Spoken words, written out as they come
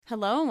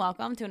Hello and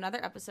welcome to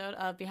another episode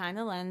of Behind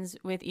the Lens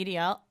with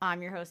EDL.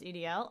 I'm your host,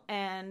 EDL,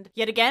 and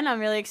yet again, I'm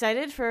really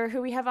excited for who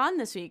we have on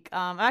this week.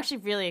 I'm actually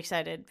really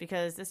excited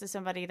because this is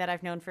somebody that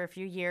I've known for a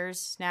few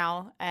years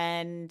now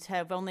and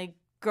have only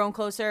grown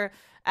closer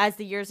as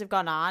the years have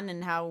gone on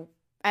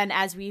and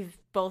as we've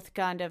both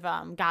kind of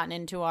gotten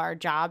into our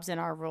jobs and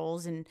our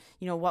roles and,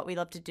 what we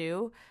love to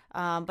do.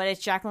 But it's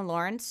Jacqueline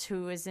Lawrence,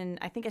 who is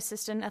I think,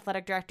 assistant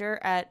athletic director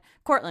at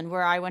Cortland,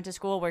 where I went to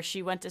school, where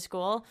she went to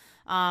school.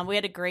 We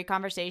had a great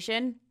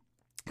conversation,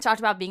 talked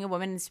about being a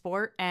woman in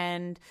sport.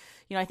 And,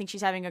 I think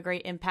she's having a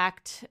great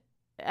impact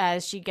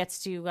as she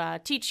gets to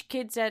teach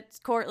kids at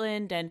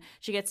Cortland, and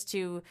she gets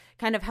to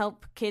kind of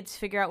help kids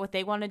figure out what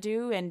they want to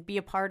do and be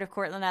a part of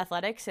Cortland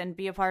athletics and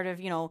be a part of,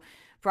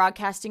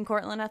 broadcasting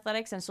Cortland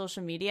athletics and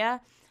social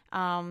media.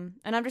 And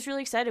I'm just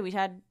really excited. We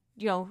had,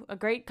 a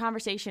great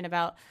conversation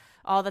about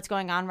all that's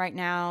going on right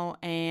now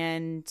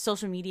and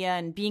social media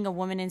and being a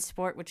woman in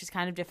sport, which is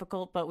kind of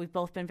difficult, but we've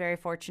both been very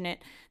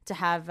fortunate to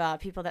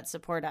have people that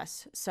support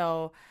us.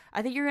 So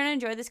I think you're going to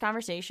enjoy this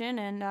conversation,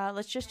 and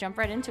let's just jump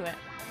right into it.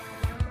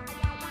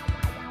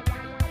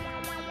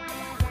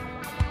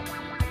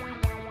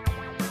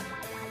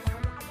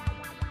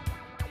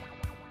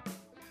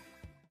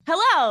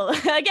 Hello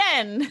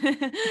again.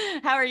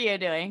 How are you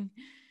doing?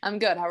 I'm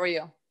good. How are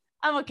you?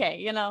 I'm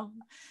okay.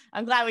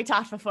 I'm glad we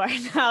talked before.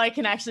 Now I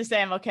can actually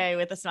say I'm okay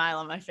with a smile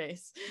on my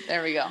face.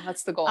 There we go.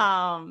 That's the goal.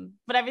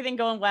 But everything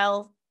going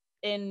well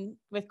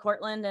with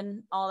Cortland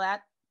and all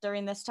that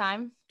during this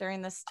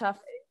tough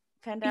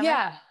pandemic?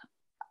 Yeah.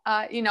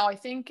 I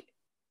think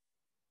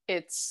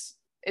it's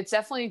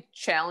definitely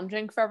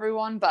challenging for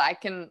everyone, but I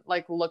can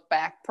look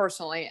back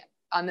personally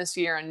on this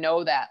year and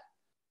know that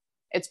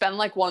it's been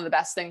one of the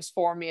best things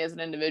for me as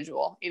an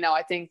individual.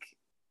 I think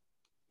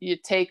you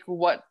take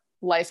what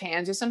life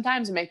hands you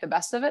sometimes and make the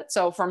best of it.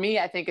 So for me,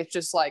 I think it's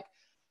just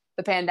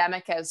the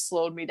pandemic has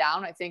slowed me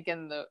down. I think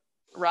in the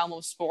realm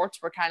of sports,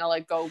 we're kind of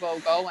go, go,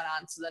 go, and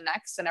on to the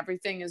next. And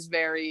everything is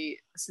very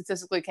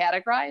statistically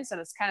categorized.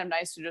 And it's kind of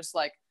nice to just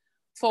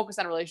focus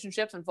on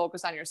relationships and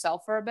focus on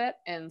yourself for a bit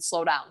and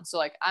slow down. So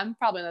I'm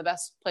probably in the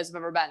best place I've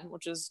ever been,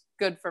 which is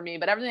good for me.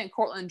 But everything at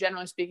Cortland,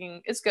 generally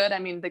speaking, is good. I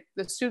mean,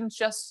 the students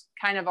just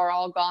kind of are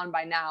all gone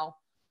by now.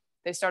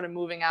 They started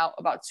moving out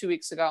about 2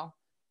 weeks ago,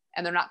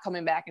 and they're not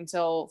coming back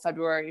until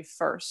February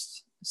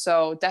 1st.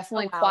 So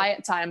definitely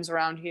quiet times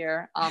around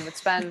here.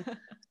 It's been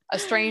a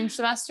strange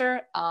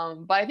semester,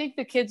 but I think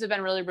the kids have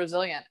been really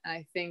resilient. And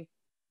I think,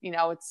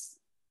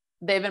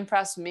 they've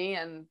impressed me,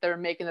 and they're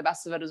making the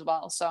best of it as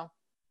well. So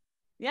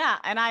yeah.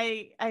 And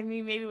I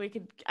mean, maybe we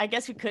could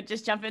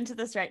just jump into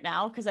this right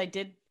now, because I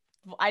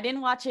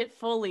didn't watch it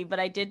fully, but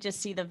I did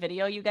just see the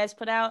video you guys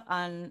put out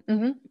on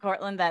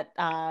Cortland that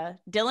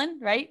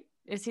Dylan, right?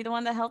 Is he the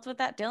one that helped with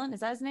that? Dylan, is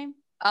that his name?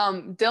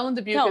 Dylan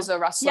Dubuque is a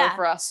wrestler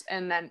for us.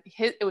 And then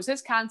it was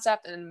his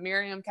concept, and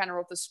Miriam kind of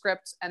wrote the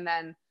script. And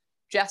then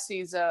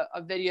Jesse's a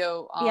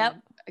video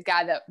a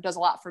guy that does a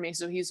lot for me.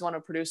 So he's the one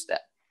who produced it.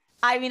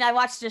 I mean, I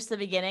watched just the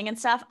beginning and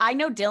stuff. I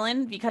know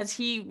Dylan because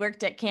he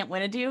worked at Camp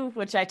Winnedew,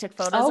 which I took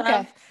photos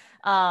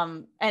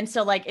of. And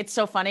so it's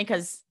so funny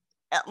because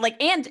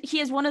and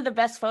he is one of the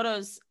best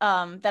photos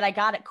that I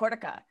got at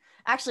Cortica.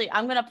 Actually,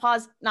 I'm going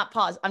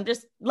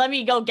to let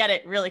me go get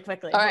it really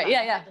quickly. All right.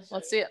 Yeah.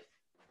 Let's see it.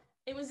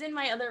 It was in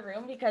my other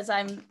room because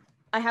I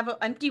have an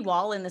empty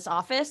wall in this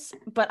office,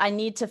 but I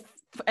need to,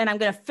 and I'm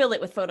going to fill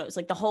it with photos.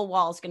 The whole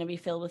wall is going to be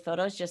filled with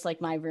photos, just like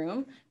my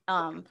room.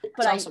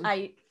 But awesome.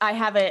 I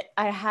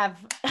have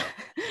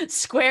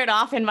squared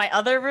off in my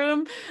other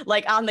room,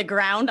 on the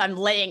ground. I'm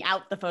laying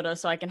out the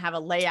photos so I can have a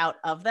layout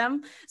of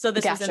them. So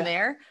this is in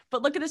there,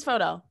 but look at this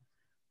photo.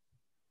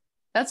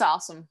 That's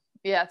awesome.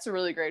 Yeah. It's a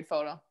really great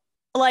photo.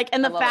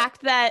 And the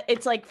fact that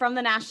it's from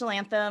the national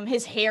anthem,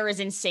 his hair is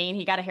insane.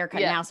 He got a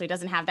haircut now, so he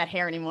doesn't have that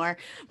hair anymore.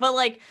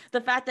 But the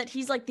fact that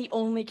he's the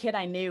only kid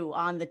I knew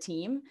on the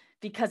team,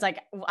 because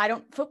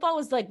football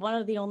was one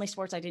of the only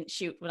sports I didn't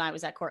shoot when I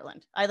was at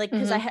Cortland.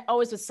 Because I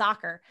always was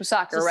soccer.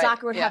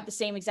 Soccer would have the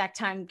same exact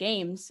time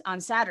games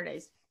on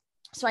Saturdays.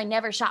 So I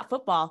never shot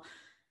football.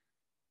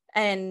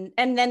 And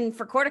then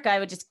for Cortica, I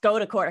would just go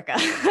to Cortica.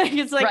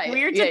 It's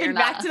weird to think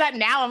back to that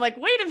now. I'm wait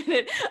a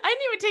minute. I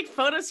didn't even take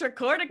photos for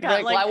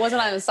Cortica. Well, I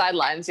wasn't on the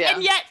sidelines. Yeah.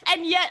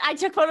 And yet I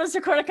took photos for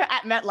Cortica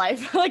at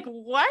MetLife.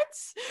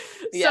 What?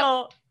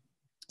 Yeah.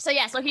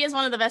 So he is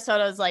one of the best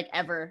photos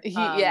ever. He's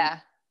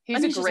a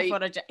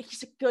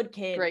good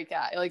kid. Great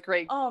guy.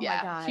 Great. Oh my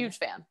God. Huge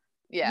fan.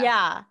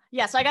 Yeah.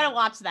 Yeah. So I got to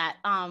watch that.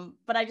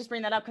 But I just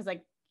bring that up because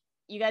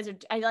you guys are,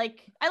 I like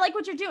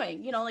what you're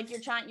doing,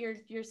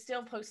 you're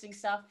still posting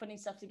stuff, putting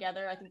stuff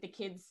together. I think the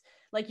kids,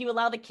 you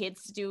allow the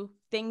kids to do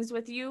things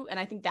with you. And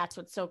I think that's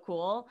what's so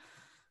cool.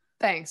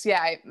 Thanks.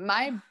 Yeah.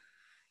 My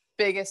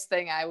biggest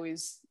thing,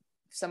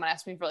 someone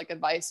asked me for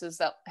advice is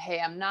that,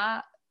 hey, I'm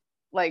not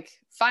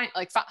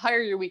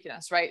hire your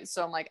weakness. Right.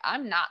 So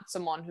I'm not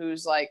someone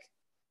who's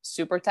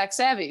super tech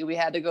savvy. We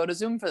had to go to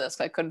Zoom for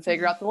this. I couldn't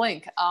figure out the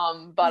link.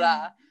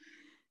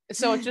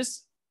 So it's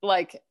just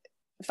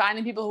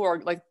finding people who are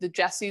the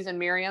Jessies and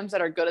Miriams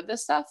that are good at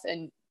this stuff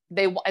and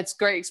it's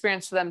great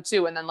experience for them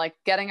too. And then like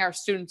getting our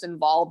students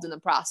involved in the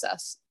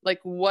process. Like,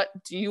 what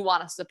do you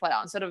want us to put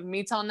out instead of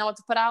me telling them what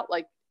to put out?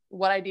 Like,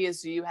 what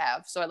ideas do you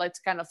have? So I'd like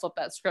to kind of flip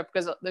that script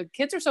because the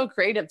kids are so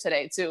creative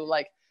today too.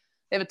 Like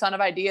they have a ton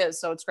of ideas.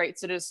 So it's great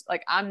to just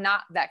like, I'm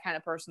not that kind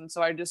of person.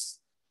 So I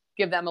just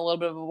give them a little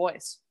bit of a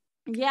voice.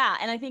 Yeah.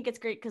 And I think it's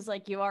great because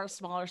like you are a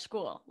smaller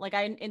school. Like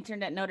I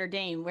interned at Notre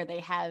Dame where they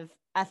have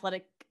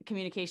athletic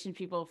communication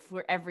people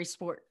for every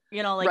sport,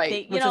 you know, like right.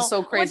 they, which is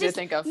so crazy to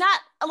think of. Not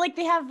like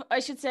they have, I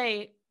should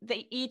say,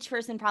 each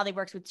person probably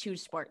works with 2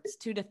 sports,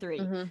 2 to 3.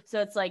 Mm-hmm.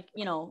 So it's like,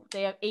 you know,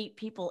 they have 8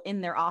 people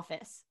in their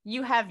office.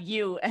 You have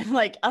you and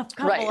like a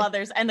couple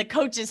others and the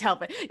coaches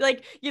help it.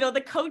 Like, you know,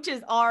 the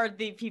coaches are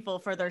the people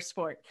for their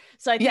sport.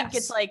 So I think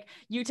it's like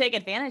you take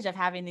advantage of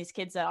having these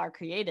kids that are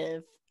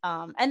creative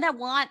and that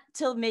want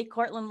to make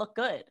Cortland look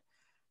good.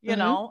 You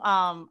know,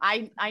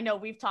 I know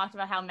we've talked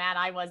about how mad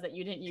I was that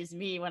you didn't use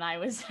me when I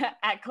was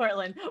at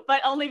Cortland, but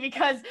only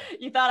because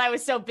you thought I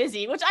was so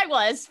busy, which I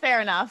was,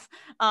 fair enough.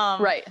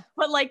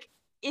 But like,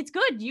 it's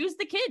good. Use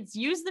the kids,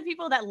 use the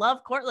people that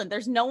love Cortland.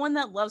 There's no one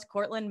that loves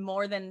Cortland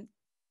more than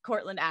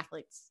Cortland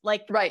athletes.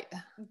 Like,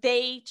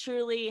 they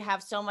truly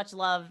have so much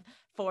love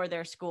for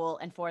their school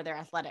and for their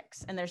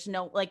athletics. And there's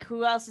no, like,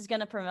 who else is going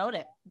to promote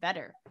it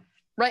better?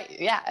 Right.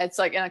 Yeah. It's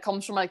like, and it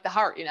comes from like the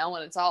heart, you know,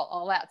 and it's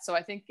all that. So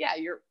I think, yeah,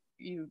 you're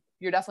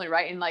definitely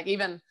right. And like,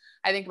 even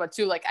I think about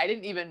too, like I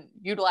didn't even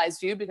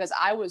utilize you because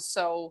I was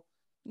so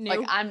new.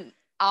 Like I'm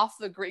off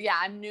the grid. Yeah.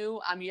 I'm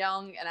new, I'm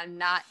young, and I'm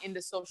not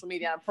into social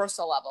media on a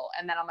personal level.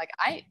 And then I'm like,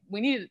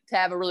 we need to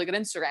have a really good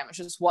Instagram. It's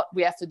just what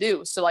we have to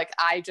do. So like,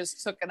 I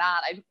just took it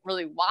on. I didn't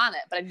really want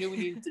it, but I knew we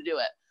needed to do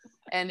it.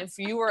 And if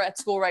you were at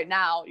school right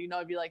now, you know,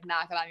 I'd be like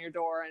knocking on your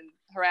door and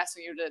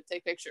harassing you to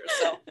take pictures.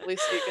 So at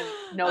least you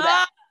can know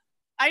that.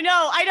 I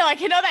know. I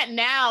can know that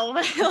now.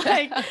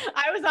 Like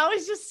I was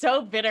always just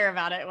so bitter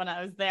about it when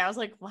I was there. I was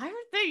like, why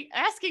aren't they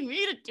asking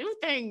me to do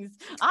things?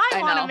 I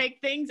want to make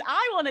things.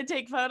 I want to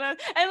take photos.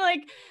 And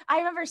like, I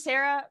remember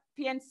Sarah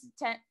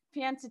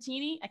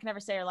Piancatini. I can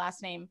never say her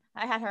last name.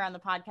 I had her on the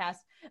podcast.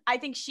 I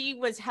think she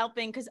was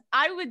helping because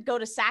I would go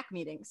to SAC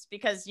meetings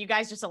because you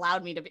guys just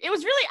allowed me to be. It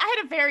was really, I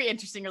had a very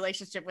interesting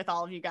relationship with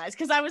all of you guys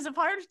because I was a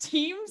part of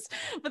teams,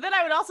 but then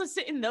I would also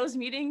sit in those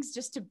meetings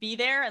just to be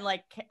there. And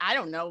like, I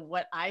don't know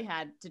what I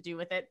had to do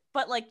with it,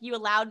 but like you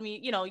allowed me,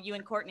 you know, you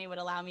and Courtney would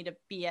allow me to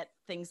be at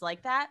things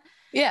like that.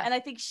 Yeah. And I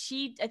think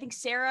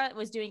Sarah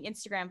was doing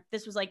Instagram.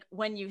 This was like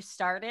when you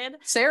started.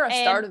 Sarah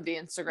started the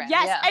Instagram.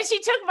 Yes. Yeah. And she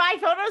took my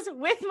photos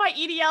with my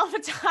EDL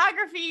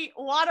photography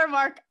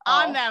watermark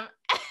on them.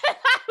 And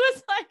I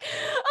was like,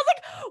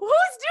 who's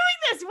doing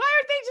this? Why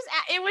aren't they just,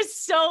 it was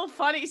so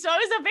funny. So it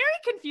was a very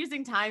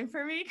confusing time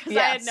for me because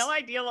I had no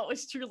idea what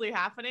was truly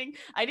happening.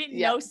 I didn't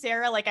know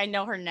Sarah like I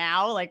know her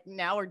now. Like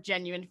now we're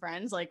genuine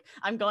friends. Like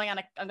I'm going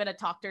to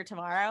talk to her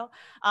tomorrow.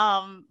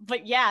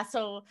 But yeah,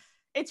 so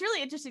it's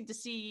really interesting to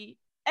see.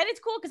 And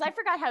it's cool because I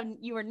forgot how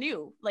you were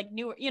new,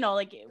 you know,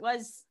 like it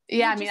was.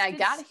 Yeah, I mean, I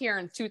got here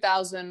in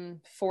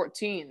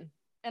 2014.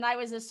 And I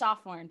was a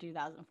sophomore in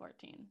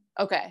 2014.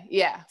 Okay.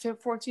 Yeah.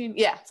 14.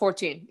 Yeah.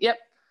 14. Yep.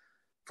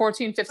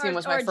 14, 15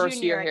 was my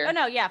first year here. Oh,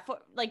 no. Yeah.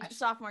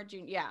 Sophomore,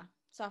 junior. Yeah.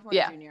 Sophomore,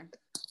 junior.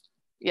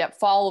 Yep.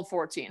 Fall of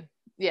 14.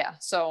 Yeah.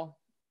 So,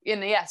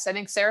 and yes, I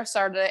think Sarah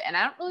started it. And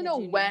I don't really know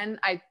when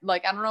I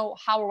don't know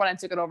how or when I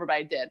took it over, but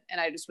I did.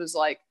 And I just was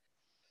like,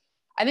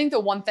 I think the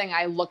one thing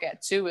I look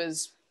at too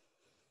is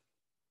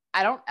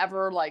I don't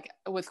ever like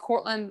with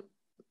Cortland,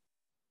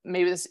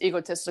 maybe this is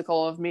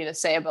egotistical of me to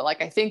say, but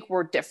like, I think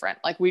we're different.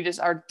 Like we just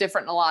are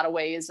different in a lot of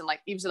ways. And like,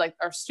 even like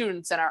our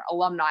students and our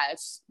alumni,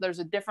 there's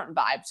a different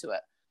vibe to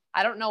it.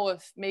 I don't know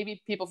if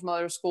maybe people from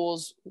other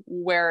schools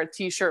wear a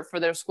t-shirt for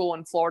their school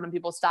in Florida and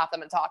people stop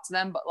them and talk to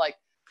them. But like,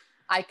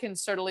 I can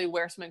certainly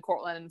wear some in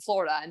Cortland and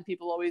Florida and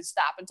people always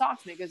stop and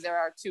talk to me because there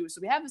are too.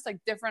 So we have this like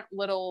different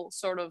little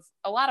sort of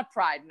a lot of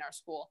pride in our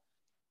school.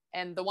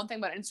 And the one thing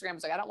about Instagram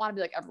is like, I don't want to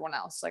be like everyone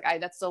else. Like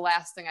that's the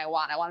last thing I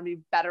want. I want to be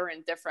better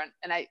and different.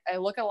 And I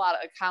look at a lot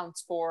of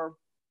accounts for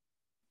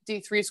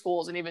D3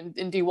 schools and even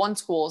in D1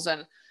 schools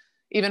and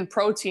even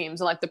pro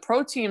teams. And like the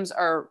pro teams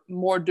are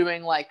more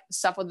doing like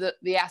stuff with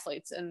the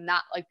athletes and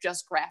not like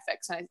just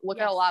graphics. And I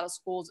look at a lot of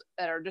schools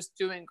that are just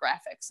doing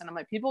graphics. And I'm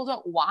like, people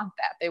don't want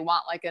that. They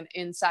want like an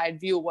inside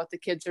view of what the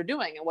kids are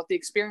doing and what the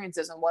experience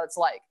is and what it's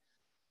like.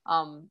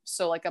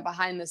 So like a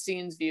behind the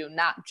scenes view,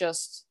 not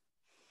just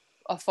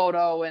a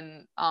photo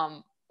and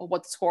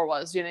what the score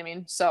was, you know what I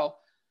mean? So,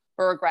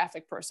 or a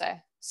graphic per se.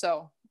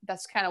 So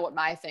that's kind of what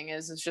my thing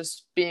is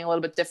just being a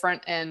little bit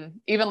different. And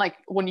even like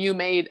when you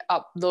made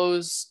up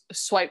those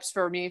swipes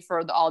for me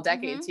for the all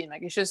decade team,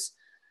 like it's just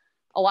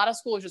a lot of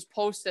schools just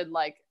posted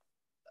like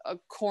a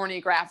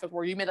corny graphic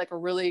where you made like a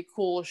really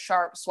cool,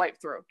 sharp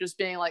swipe through, just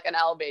being like an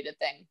elevated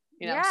thing,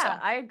 you know? Yeah, so.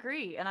 I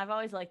agree. And I've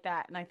always liked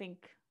that. And I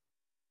think,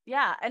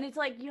 yeah. And it's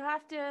like, you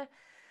have to,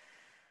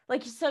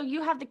 like, so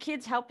you have the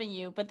kids helping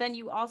you, but then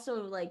you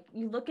also like,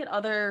 you look at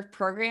other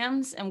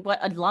programs and what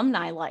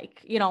alumni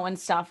like, you know, and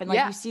stuff. And like,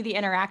 Yeah. you see the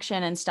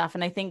interaction and stuff.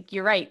 And I think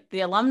you're right.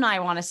 The alumni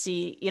want to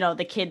see, you know,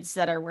 the kids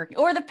that are working,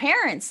 or the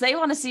parents, they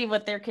want to see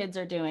what their kids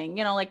are doing.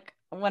 You know, like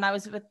when I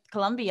was with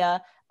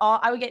Columbia,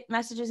 I would get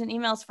messages and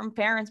emails from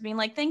parents being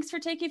like, thanks for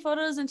taking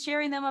photos and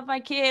sharing them of my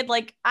kid.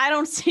 Like, I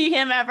don't see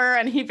him ever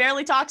and he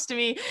barely talks to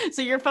me.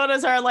 So your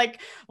photos are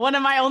like one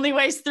of my only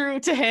ways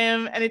through to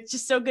him. And it's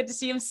just so good to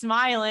see him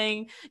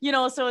smiling, you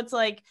know? So it's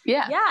like,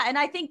 Yeah. yeah. And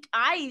I think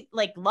I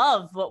like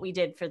love what we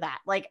did for that.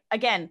 Like,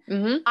 again,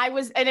 and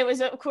it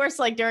was of course,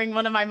 like during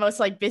one of my most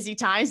like busy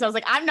times, I was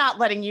like, I'm not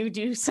letting you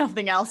do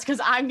something else, because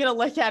I'm going to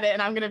look at it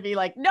and I'm going to be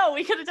like, no,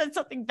 we could have done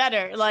something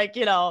better. Like,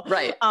 you know,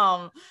 Right.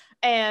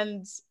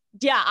 And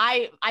yeah,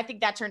 I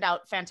think that turned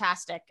out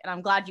fantastic. And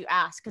I'm glad you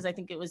asked, because I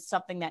think it was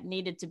something that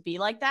needed to be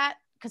like that.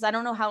 Because I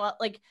don't know how,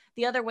 like,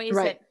 the other ways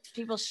that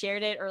people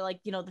shared it, or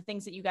like, you know, the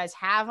things that you guys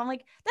have, I'm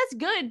like, that's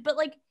good. But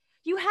like,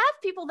 you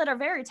have people that are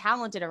very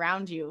talented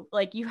around you.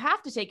 Like, you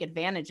have to take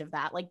advantage of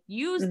that. Like,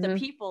 use the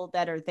people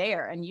that are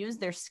there and use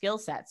their skill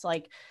sets.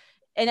 Like,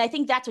 and I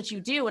think that's what you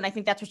do. And I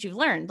think that's what you've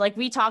learned. Like,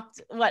 we talked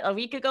a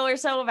week ago or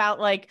so about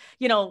like,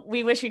 you know,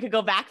 we wish we could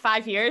go back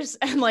 5 years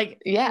and like,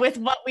 with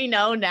what we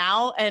know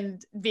now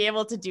and be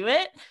able to do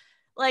it.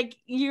 Like,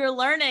 you're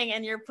learning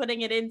and you're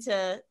putting it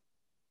into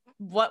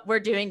what we're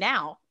doing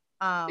now.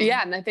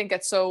 Yeah. And I think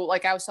it's so,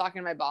 like, I was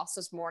talking to my boss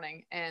this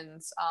morning,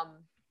 and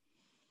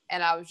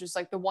I was just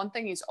like, the one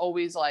thing he's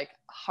always like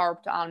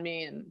harped on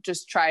me and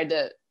just tried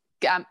to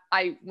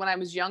when I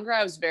was younger,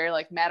 I was very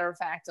like matter of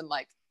fact and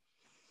like,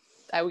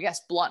 I would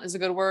guess blunt is a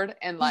good word.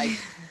 And like,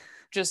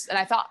 and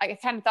I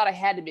kind of thought I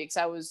had to be, because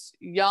I was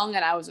young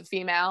and I was a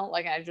female.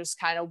 Like, I just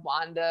kind of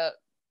wanted to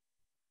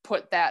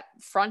put that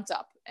front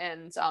up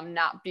and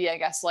not be, I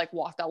guess, like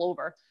walked all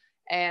over.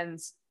 And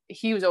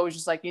he was always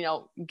just like, you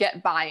know,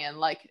 get buy-in,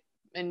 like,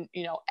 and,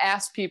 you know,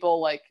 ask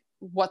people like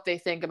what they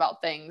think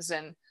about things,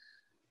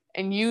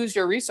 and use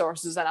your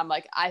resources. And I'm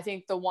like, I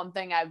think the one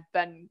thing I've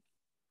been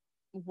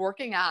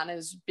working on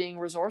is being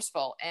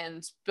resourceful,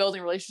 and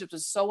building relationships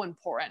is so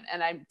important.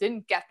 And I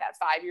didn't get that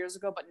 5 years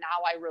ago, but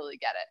now I really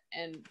get it.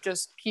 And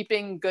just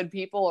keeping good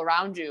people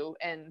around you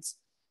and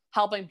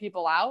helping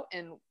people out,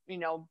 and, you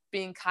know,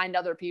 being kind to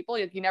other people.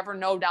 You never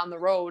know down the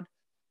road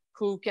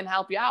who can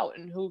help you out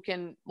and who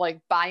can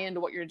like buy into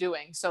what you're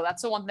doing. So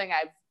that's the one thing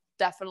I've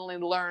definitely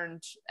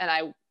learned, and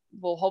I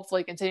will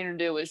hopefully continue to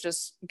do, is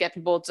just get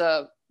people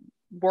to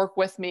work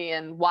with me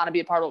and want to be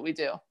a part of what we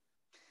do.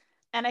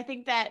 And I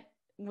think that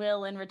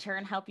will in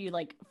return help you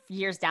like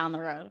years down the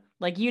road.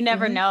 Like, you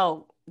never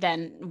know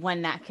then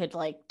when that could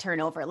like turn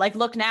over. Like,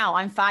 look now,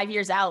 I'm 4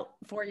 years out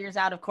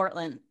of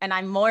Cortland, and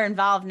I'm more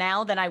involved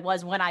now than I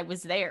was when I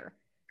was there.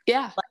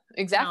 Yeah, like,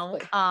 exactly.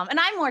 You know, and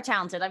I'm more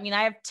talented. I mean,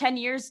 I have 10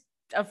 years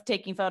of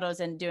taking photos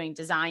and doing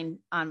design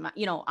on my,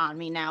 you know, on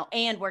me now,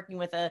 and working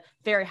with a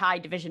very high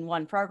Division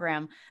I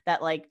program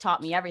that like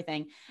taught me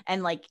everything.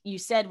 And like you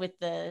said, with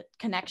the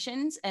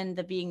connections and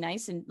the being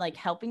nice and like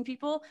helping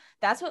people,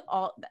 that's what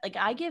like,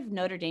 I give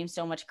Notre Dame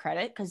so much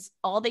credit, because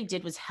all they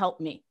did was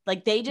help me.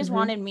 Like, they just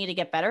wanted me to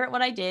get better at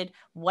what I did,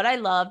 what I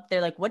loved.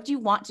 They're like, what do you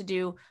want to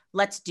do?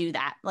 Let's do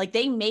that. Like,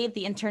 they made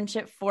the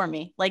internship for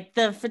me. Like,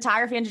 the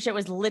photography internship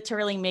was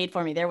literally made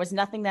for me. There was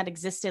nothing that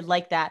existed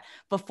like that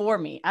before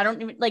me. I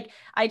don't even like,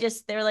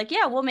 they're like,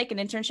 yeah, we'll make an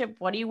internship.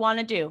 What do you want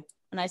to do?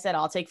 And I said,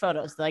 I'll take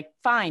photos. They're like,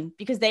 fine.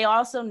 Because they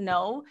also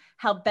know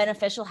how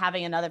beneficial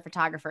having another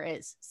photographer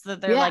is. So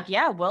they're like,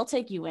 yeah, we'll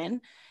take you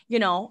in, you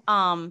know?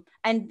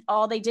 And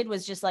all they did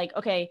was just like,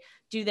 okay,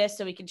 do this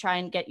so we can try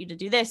and get you to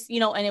do this, you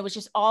know? And it was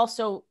just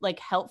also like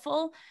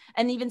helpful.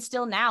 And even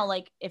still now,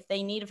 like, if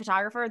they need a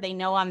photographer, they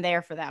know I'm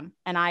there for them.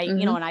 And I,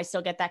 you know, and I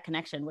still get that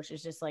connection, which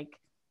is just like,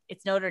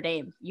 it's Notre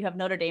Dame. You have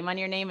Notre Dame on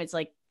your name. It's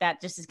like,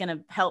 that just is going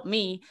to help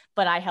me,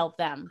 but I help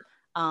them.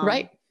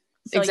 Right.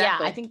 So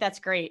exactly. yeah, I think that's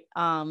great.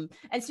 And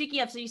speaking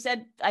of, so you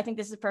said, I think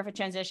this is a perfect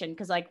transition,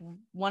 because like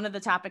one of the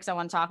topics I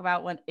want to talk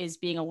about is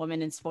being a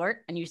woman in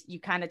sport. And you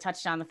kind of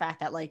touched on the fact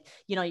that like,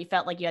 you know, you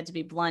felt like you had to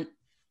be blunt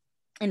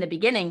in the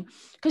beginning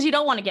because you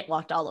don't want to get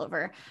walked all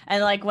over.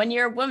 And like, when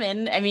you're a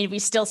woman, I mean, we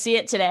still see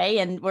it today,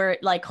 and we're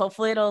like,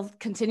 hopefully it'll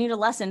continue to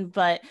lessen,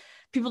 but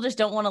people just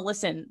don't want to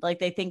listen. Like,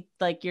 they think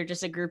like you're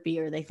just a groupie,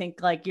 or they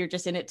think like you're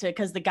just in it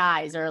because the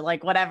guys, or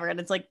like whatever. And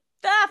it's like,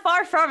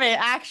 far from it,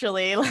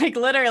 actually. Like,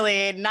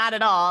 literally not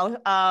at all.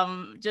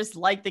 Just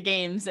like the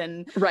games,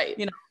 and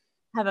you know,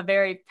 have a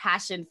very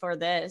passion for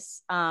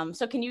this.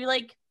 So can you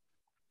like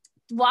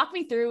walk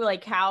me through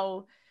like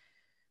how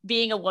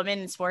being a woman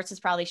in sports has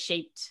probably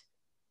shaped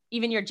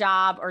even your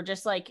job, or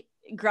just like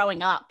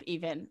growing up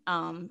even,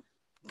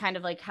 kind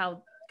of like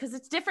how, because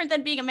it's different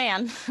than being a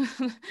man.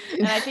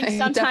 And I think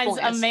sometimes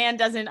a man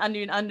doesn't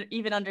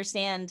even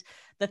understand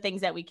the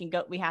things that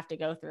we have to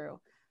go through.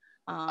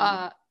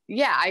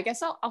 Yeah, I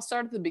guess I'll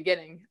start at the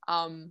beginning,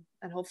 and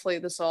hopefully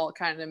this will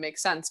kind of make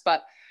sense.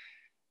 But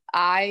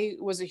I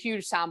was a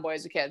huge tomboy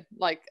as a kid.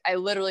 Like I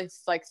literally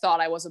like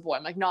thought I was a boy.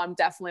 I'm like, no, I'm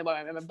definitely a boy.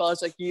 And my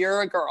brother's like,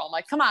 you're a girl. I'm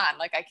like, come on,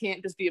 like I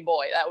can't just be a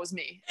boy. That was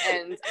me.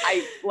 And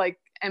I like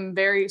am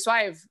very, so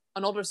I have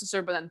an older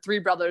sister, but then 3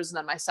 brothers and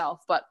then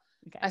myself. But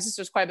my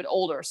sister's quite a bit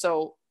older.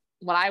 So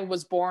when I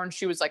was born,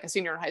 she was like a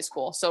senior in high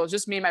school. So it was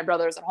just me and my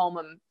brothers at home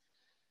and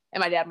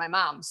my dad, and my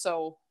mom.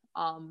 So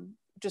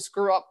just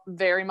grew up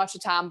very much a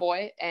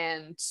tomboy,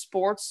 and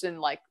sports and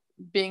like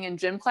being in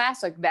gym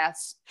class, like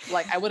that's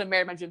like I would have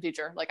married my gym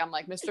teacher. Like I'm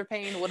like Mr.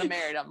 Payne would have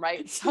married him,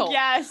 right? So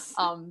yes,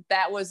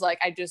 that was like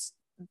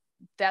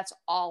that's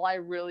all I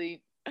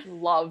really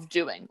love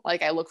doing.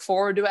 Like I look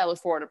forward to it. I look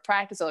forward to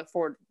practice. I look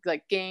forward to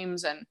like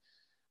games, and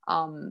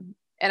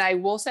I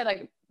will say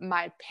like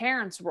my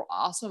parents were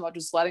awesome about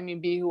just letting me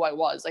be who I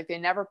was. Like they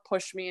never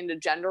pushed me into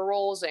gender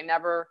roles.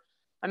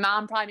 My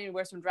mom probably made me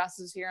wear some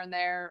dresses here and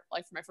there,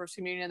 like for my first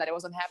communion that I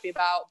wasn't happy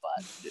about,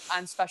 but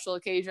on special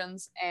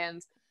occasions.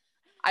 And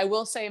I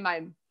will say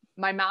my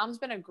mom's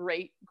been a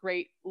great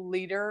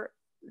leader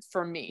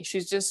for me.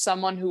 She's just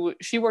someone who,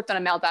 she worked in a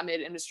male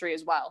dominated industry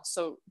as well.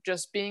 So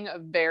just being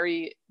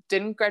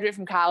didn't graduate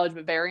from college,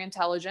 but very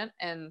intelligent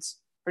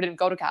or didn't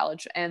go to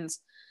college, and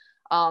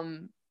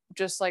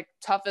just like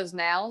tough as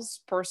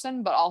nails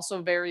person, but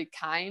also very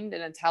kind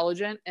and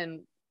intelligent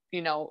and,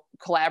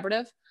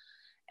 collaborative.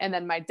 And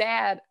then my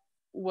dad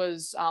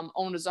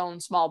owned his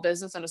own small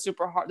business and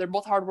they're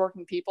both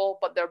hardworking people,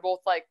 but they're both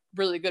like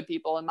really good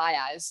people in my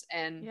eyes,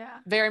 and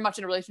very much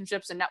in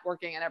relationships and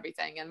networking and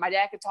everything. And my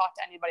dad could talk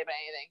to anybody about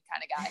anything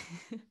kind of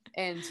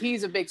guy. And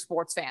he's a big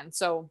sports fan.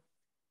 So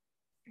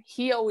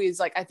he always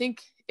like, I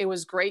think it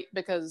was great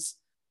because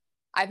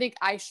I think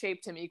I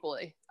shaped him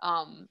equally.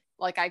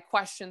 Like I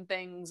question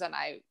things and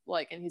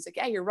and he's like,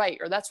 yeah, you're right.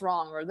 Or that's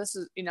wrong. Or this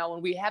is,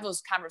 and we have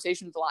those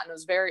conversations a lot, and it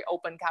was very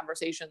open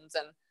conversations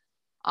and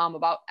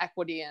about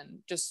equity and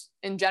just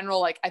in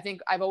general. Like I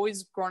think I've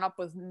always grown up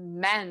with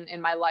men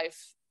in my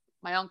life,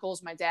 my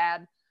uncles, my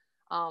dad,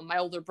 my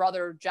older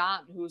brother,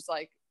 John, who's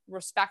like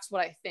respects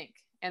what I think,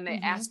 and they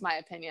ask my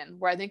opinion,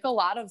 where I think a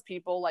lot of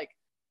people, like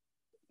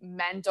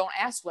men don't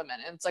ask women.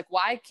 And it's like,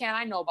 why can't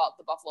I know about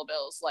the Buffalo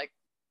Bills? Like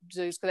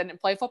just because I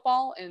didn't play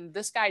football, and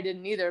this guy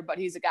didn't either, but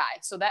he's a guy.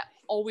 So that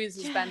always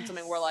has been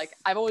something where like,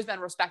 I've always been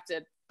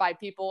respected by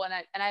people. And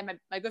I have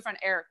my good friend,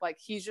 Eric, like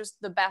he's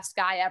just the best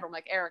guy ever. I'm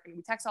like, Eric, and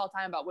we text all the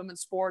time about women's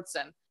sports,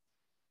 and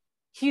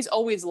he's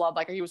always loved,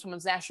 like he was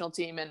women's national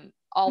team and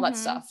all that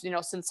stuff,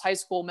 since high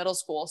school, middle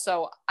school.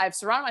 So I've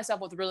surrounded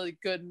myself with really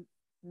good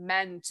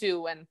men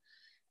too,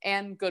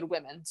 and good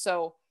women.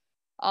 So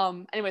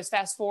anyways,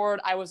 fast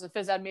forward, I was a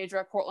phys ed major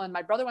at Cortland.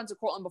 My brother went to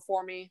Cortland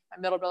before me.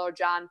 My middle brother,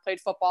 John, played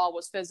football,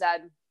 was phys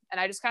ed. And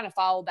I just kind of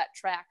followed that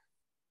track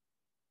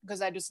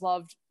because I just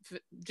loved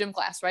gym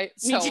class, right?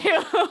 Me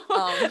too.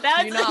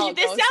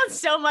 This sounds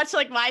so much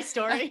like my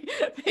story.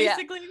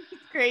 Basically,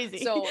 it's crazy.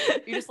 So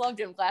you just love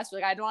gym class.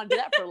 Like, I don't want to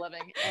do that for a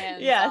living.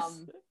 And yes.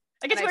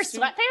 I get to wear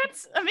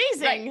sweatpants.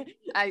 Amazing.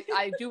 Right.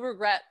 I do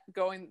regret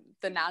going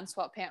the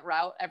non-sweatpant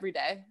route every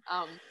day.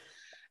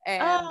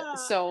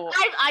 So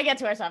I get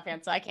to wear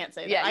sweatpants, so I can't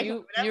say that. Yeah,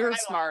 you were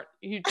smart.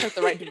 You took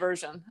the right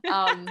diversion.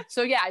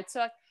 So yeah,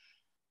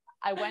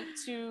 I went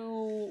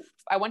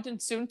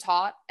and soon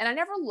taught, and I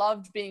never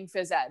loved being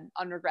phys ed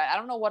undergrad. I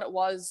don't know what it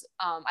was.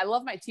 I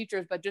love my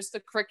teachers, but just the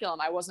curriculum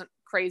I wasn't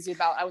crazy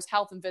about. I was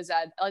health and phys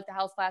ed. I like the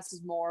health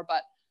classes more,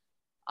 but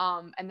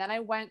and then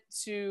I went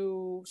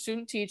to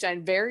student teach. I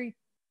had very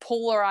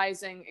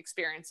polarizing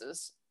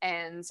experiences,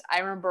 and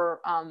I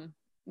remember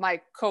my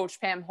coach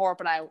Pam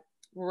Horp and I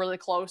were really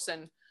close,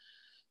 and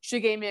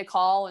she gave me a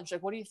call and she's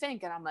like, what do you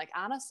think? And I'm like,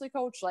 honestly,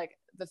 coach, like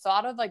the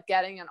thought of like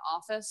getting an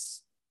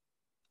office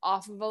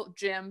off of a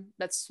gym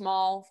that's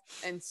small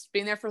and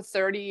being there for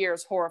 30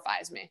 years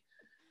horrifies me.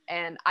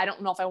 And I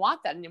don't know if I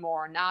want that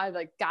anymore. Now I've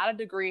like got a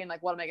degree, and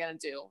like, what am I going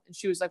to do? And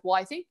she was like, well,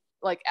 I think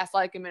like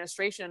athletic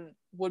administration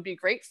would be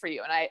great for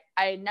you. And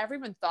I never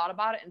even thought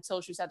about it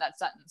until she said that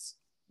sentence.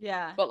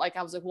 Yeah. But like,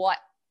 I was like, well,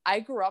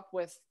 I grew up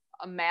with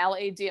a male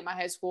AD at my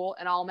high school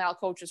and all male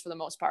coaches for the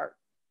most part.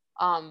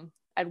 I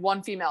had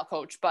one female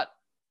coach, but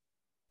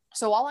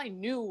so all I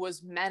knew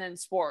was men in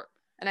sport,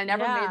 and I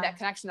never made that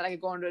connection that I could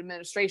go into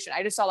administration.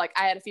 I just saw like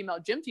I had a female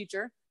gym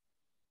teacher,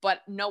 but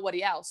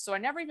nobody else. So I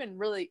never even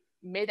really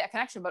made that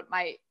connection. But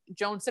my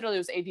Joan Sitterly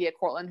was AD at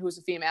Cortland, who was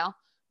a female.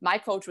 My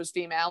coach was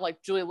female,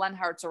 like Julie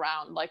Lenhart's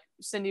around, like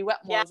Cindy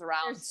Wetmore's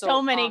around.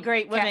 So many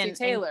great women. Kathy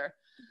Taylor.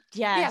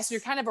 Yeah. So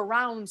you're kind of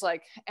around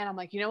like, and I'm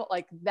like, you know what,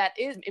 like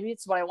maybe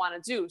it's what I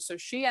want to do. So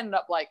she ended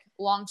up like,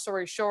 long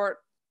story short,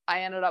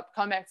 I ended up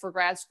coming back for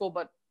grad school,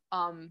 but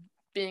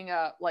being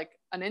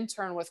an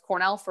intern with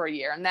Cornell for a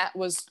year. And that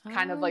was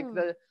kind of like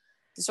the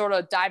sort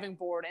of diving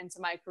board into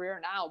my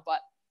career now. But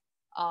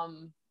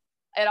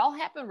it all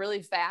happened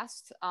really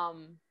fast.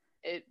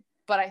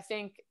 But I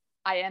think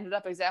I ended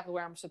up exactly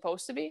where I'm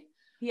supposed to be.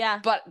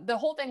 Yeah. But the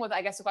whole thing with,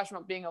 I guess, the question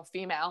about being a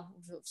female,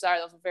 sorry,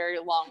 that was a very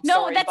long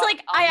No, story. that's but,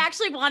 like, I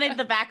actually wanted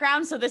the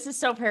background. So this is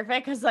so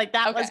perfect. Cause like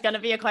that was going to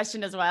be a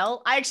question as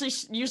well. I actually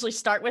usually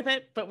start with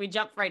it, but we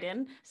jump right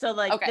in. So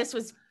like, this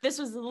was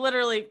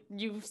literally,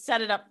 you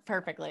set it up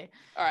perfectly.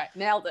 All right.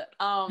 Nailed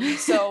it.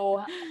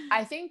 So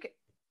I think,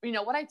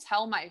 what I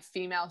tell my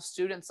female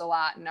students a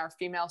lot and our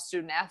female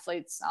student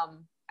athletes,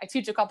 I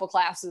teach a couple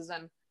classes,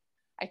 and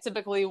I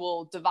typically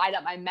will divide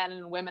up my men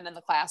and women in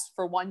the class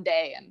for one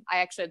day. And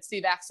I actually had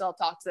Steve Axel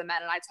talk to the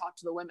men and I talked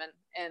to the women.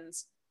 And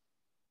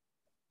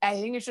I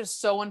think it's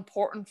just so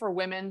important for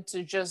women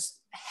to just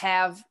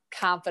have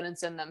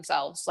confidence in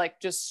themselves, like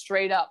just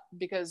straight up,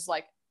 because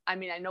I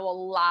know a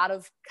lot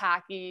of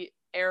cocky,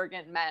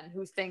 arrogant men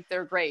who think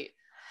they're great.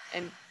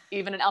 And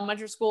even in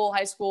elementary school,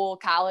 high school,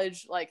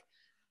 college, like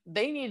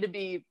they need to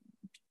be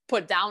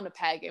put down a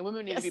peg, and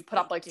women need to be put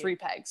up like 3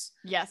 pegs.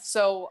 Yes.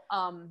 So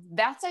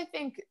that's, I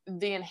think,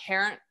 the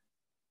inherent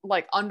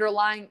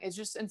underlying is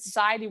just in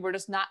society, we're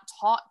just not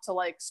taught to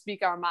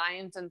speak our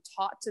minds and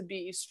taught to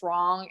be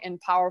strong and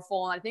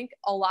powerful. And I think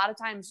a lot of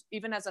times,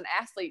 even as an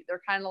athlete,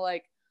 they're kind of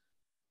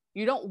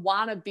you don't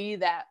want to be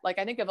that. I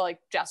think of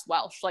Jess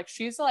Welch,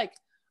 she's a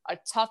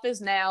tough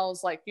as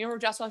nails. You remember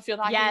Jess Welch field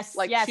hockey? Yes.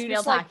 She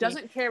just hockey.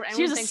 Doesn't care what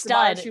anyone thinks stud.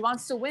 about her. She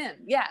wants to win.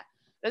 Yeah.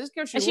 Doesn't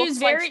care if she looks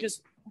very,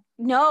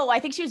 no, I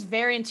think she was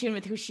very in tune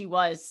with who she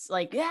was.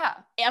 Yeah.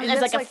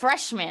 As a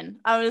freshman,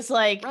 I was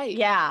like, right.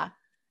 Yeah.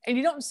 And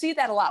you don't see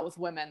that a lot with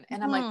women.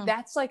 And I'm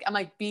that's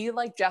be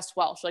like Jess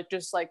Welch,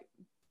 just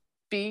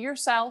be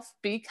yourself,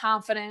 be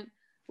confident,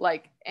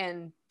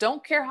 and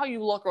don't care how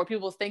you look or what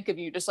people think of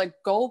you. Just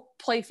go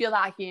play field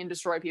hockey and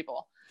destroy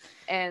people.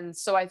 And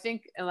so I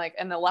think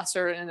in the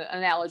lesser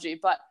analogy,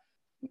 but,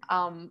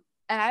 and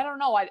I don't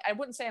know, I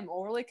wouldn't say I'm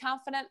overly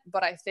confident,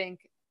 but I think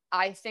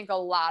a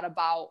lot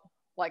about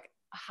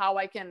how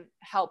I can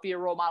help be a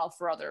role model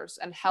for others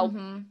and help.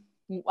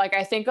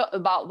 I think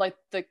about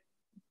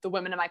the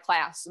women in my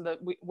class, the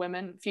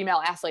women,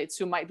 female athletes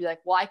who might be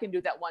well, I can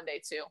do that one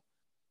day too.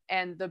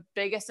 And the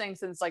biggest thing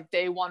since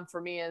day one for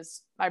me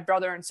is my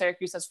brother in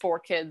Syracuse has 4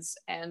 kids.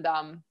 And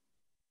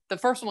the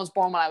first one was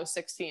born when I was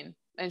 16,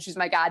 and she's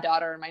my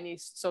goddaughter and my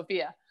niece,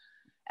 Sophia.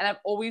 And I've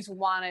always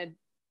wanted,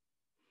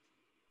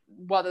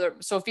 whether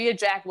Sophia,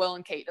 Jack, Will,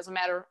 and Kate, doesn't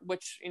matter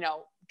which,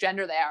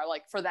 gender they are,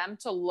 for them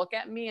to look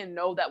at me and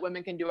know that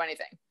women can do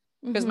anything.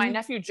 Because my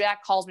nephew,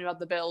 Jack, calls me about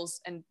the Bills,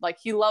 and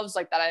he loves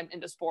that I'm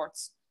into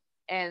sports.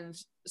 And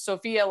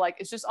Sophia,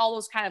 it's just all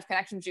those kind of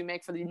connections you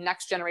make for the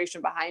next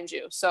generation behind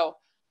you. So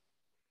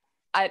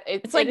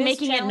it's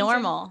making it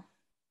normal.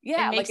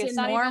 Yeah. It makes it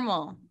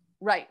normal. Even,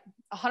 right.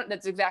 100.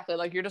 That's exactly.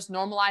 You're just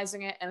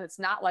normalizing it. And it's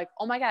not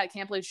oh my God, I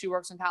can't believe she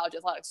works in college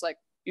athletics.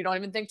 You don't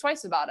even think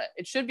twice about it.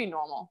 It should be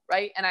normal.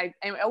 Right. And I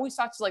always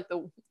talk to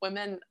the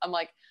women. I'm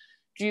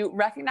do you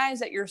recognize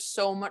that you're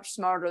so much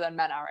smarter than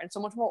men are, and so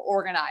much more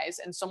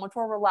organized and so much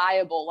more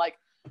reliable?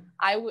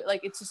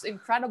 It's just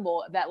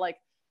incredible that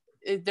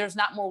there's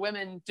not more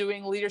women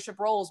doing leadership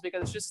roles,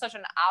 because it's just such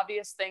an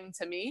obvious thing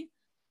to me.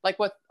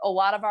 With a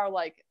lot of our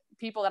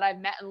people that I've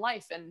met in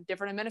life and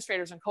different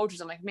administrators and coaches,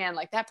 I'm man,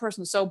 that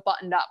person's so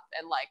buttoned up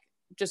and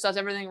just does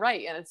everything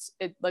right. And it's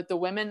the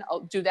women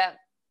do that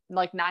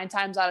 9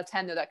 times out of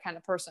 10, they're that kind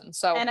of person.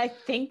 So, and I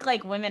think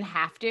women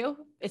have to,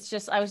 it's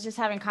just, I was just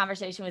having a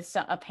conversation with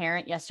a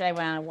parent yesterday I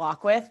went on a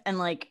walk with, and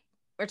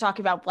we're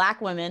talking about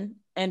Black women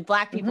and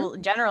Black people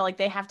in general,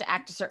 they have to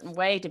act a certain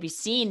way to be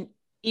seen,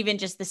 even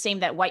just the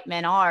same that white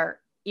men are,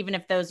 even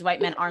if those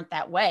white men aren't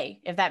that way,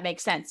 if that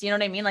makes sense. You know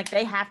what I mean?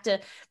 They have to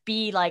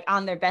be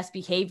on their best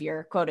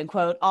behavior, quote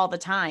unquote, all the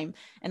time.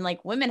 And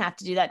women have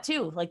to do that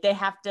too. They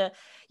have to,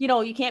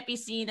 you can't be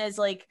seen as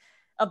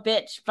a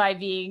bitch by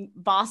being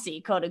bossy,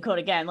 quote unquote,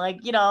 again,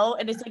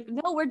 and it's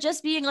no, we're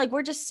just being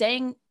we're just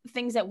saying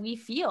things that we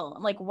feel.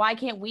 Why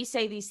can't we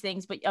say these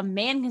things, but a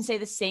man can say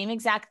the same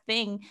exact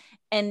thing,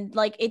 and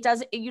it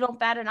does, you don't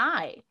bat an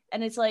eye.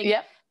 And it's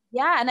yep.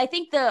 Yeah. And I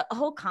think the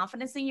whole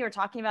confidence thing you were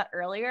talking about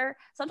earlier,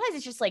 sometimes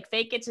it's just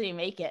fake it till you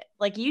make it.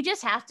 You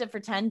just have to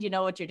pretend you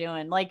know what you're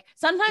doing.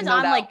 Sometimes no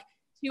I'm doubt.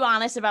 Too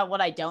honest about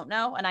what I don't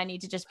know, and I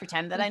need to just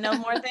pretend that I know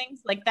more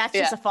things. That's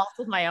just a fault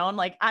with my own.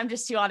 I'm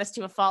just too honest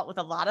to a fault with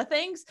a lot of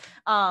things.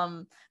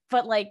 But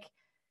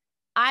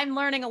I'm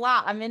learning a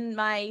lot. I'm in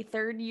my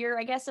 3rd year,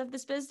 I guess, of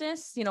this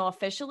business,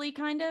 officially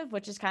kind of,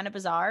 which is kind of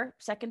bizarre,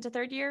 2nd to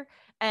 3rd year.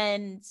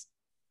 And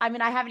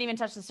I haven't even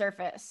touched the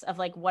surface of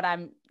what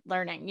I'm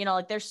learning,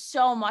 there's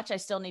so much I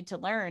still need to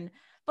learn,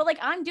 but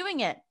I'm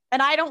doing it.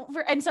 And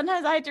and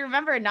sometimes I have to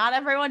remember not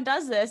everyone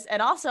does this.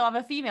 And also I'm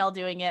a female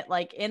doing it,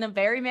 in a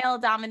very male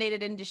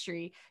dominated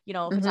industry,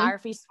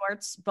 photography,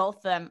 sports, both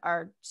of them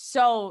are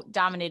so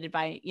dominated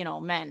by,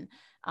 men.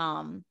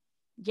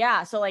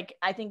 Yeah. So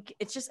I think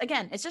it's just,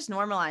 again, it's just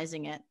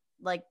normalizing it.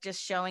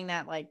 Just showing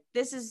that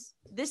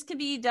this can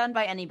be done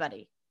by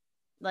anybody.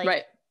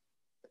 Right.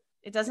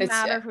 It doesn't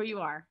matter who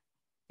you are.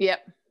 Yep.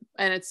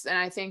 And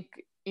I think,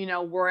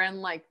 we're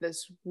in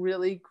this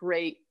really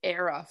great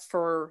era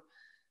for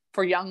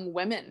young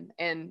women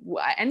and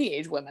any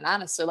age women,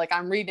 honestly.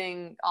 I'm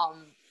reading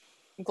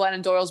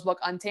Glennon Doyle's book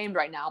Untamed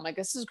right now. I'm like,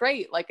 this is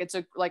great. Like it's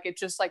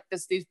just like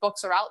these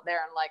books are out there,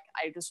 and like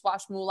I just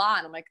watched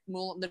Mulan. I'm like,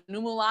 the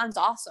new Mulan's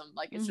awesome.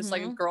 Like it's just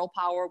like girl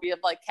power. We have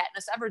like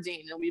Katniss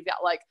Everdeen, and we've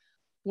got like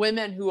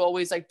women who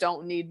always like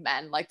don't need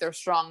men. Like they're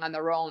strong on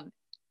their own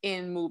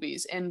in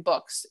movies, in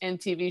books, in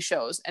TV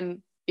shows,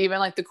 and even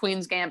like the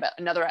Queen's Gambit,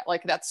 another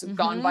like that's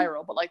gone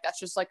viral, but like that's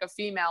just like a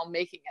female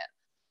making it.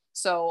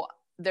 So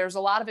there's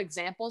a lot of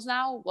examples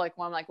now. Like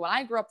when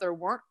I grew up, there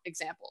weren't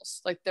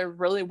examples. Like there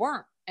really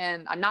weren't.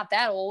 And I'm not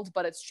that old,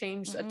 but it's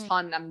changed a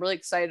ton. I'm really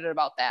excited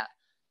about that.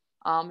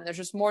 And there's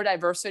just more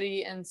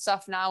diversity and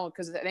stuff now,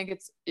 because I think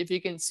it's, if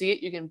you can see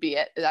it, you can be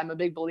it. I'm a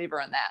big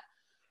believer in that.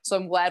 So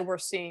I'm glad we're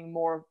seeing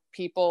more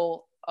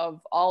people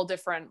of all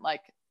different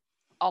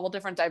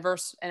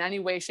diverse in any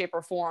way, shape,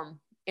 or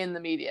form in the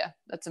media.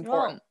 That's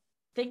important. Whoa.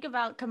 Think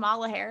about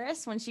Kamala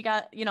Harris when she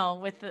got,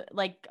 with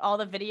like all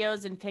the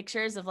videos and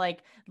pictures of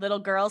like little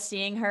girls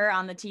seeing her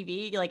on the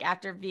TV, like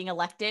after being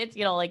elected,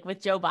 like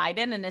with Joe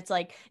Biden. And it's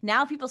like,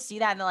 now people see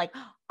that and they're like,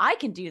 oh, I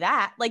can do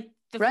that. Like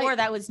before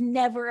that was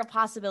never a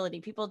possibility.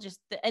 People just,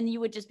 and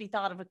you would just be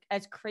thought of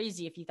as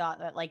crazy if you thought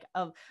that like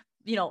of,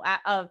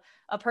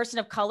 a person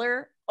of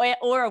color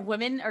or a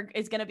woman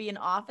is going to be in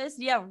office.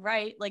 Yeah.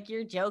 Right. Like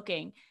you're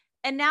joking.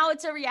 And now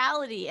it's a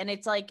reality. And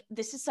it's like,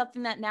 this is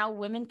something that now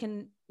women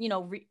can,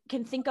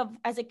 can think of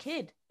as a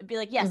kid and be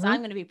like, yes, I'm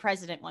going to be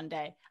president one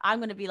day. I'm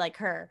going to be like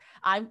her.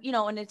 And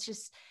it's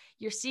just,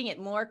 you're seeing it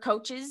more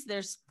coaches.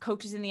 There's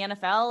coaches in the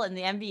NFL and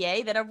the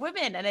NBA that are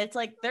women, and it's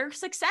like, they're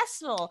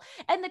successful.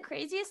 And the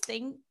craziest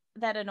thing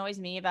that annoys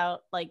me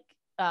about like,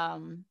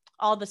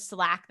 all the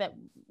slack that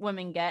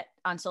women get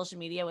on social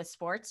media with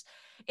sports,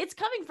 it's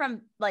coming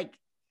from like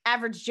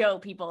average Joe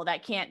people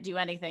that can't do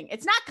anything.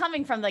 It's not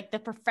coming from like the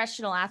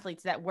professional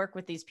athletes that work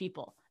with these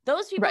people.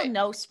 Those people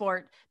know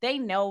sport. They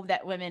know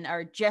that women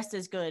are just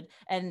as good,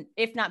 and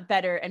if not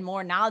better and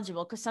more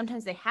knowledgeable, because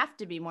sometimes they have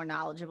to be more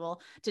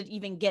knowledgeable to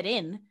even get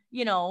in,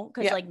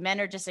 because like men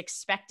are just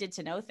expected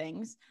to know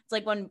things. It's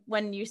like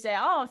when you say,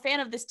 oh, I'm a fan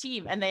of this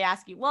team, and they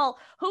ask you, well,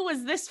 who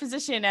was this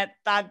position at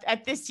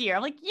this year?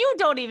 I'm like, you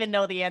don't even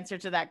know the answer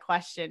to that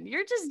question.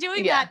 You're just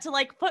doing that to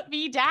like put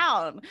me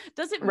down.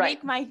 Does it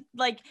make my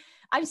like,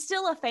 I'm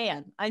still a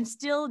fan. I'm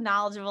still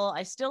knowledgeable.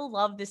 I still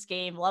love this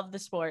game, love the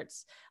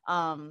sports.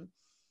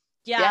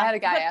 Yeah, I had a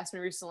guy ask me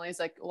recently. He's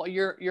like, "Well,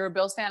 you're a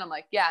Bills fan?" I'm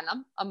like, "Yeah,"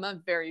 and I'm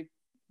a very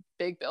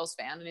big Bills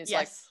fan. And he's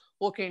like,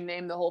 "Well, can you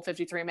name the whole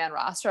 53-man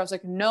roster?" I was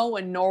like, "No,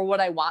 and nor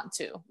would I want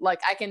to. Like,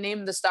 I can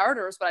name the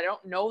starters, but I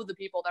don't know the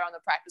people that are on the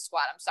practice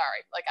squad. I'm sorry.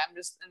 Like, and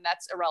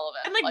that's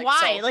irrelevant." And like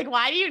why? So, like,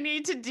 why do you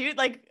need to do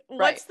like?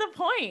 What's the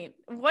point?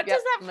 What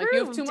does that prove? Like,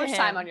 you have too much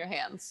time on your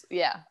hands.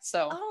 Yeah.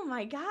 So. Oh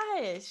my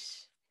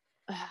gosh.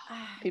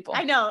 People.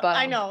 I know.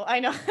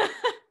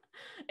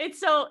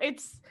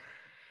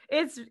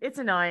 It's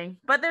annoying,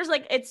 but there's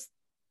like,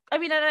 I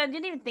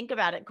didn't even think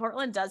about it.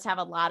 Cortland does have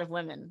a lot of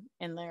women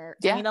in there.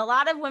 Yeah. I mean, a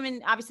lot of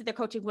women, obviously they're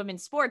coaching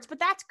women's sports, but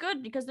that's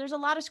good because there's a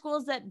lot of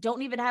schools that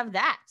don't even have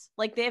that.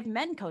 Like they have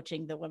men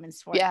coaching the women's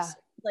sports. Yeah.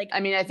 Like, I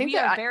mean, I think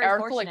that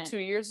article like 2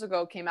 years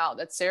ago came out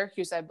that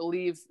Syracuse, I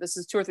believe this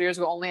is 2 or 3 years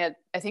ago, only had,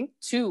 I think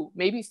 2,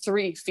 maybe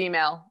 3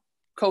 female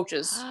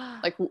coaches.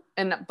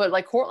 But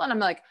like Cortland, I'm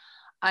like,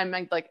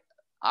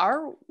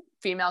 our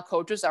female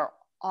coaches are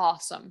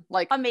awesome.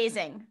 Like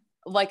amazing.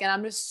 Like, and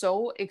I'm just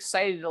so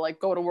excited to like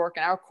go to work.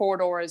 And our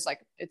corridor is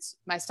like, it's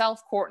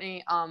myself,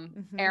 Courtney,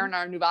 Aaron,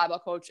 our new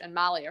volleyball coach, and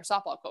Molly, our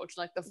softball coach.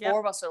 Like the 4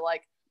 of us are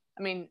like,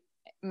 I mean,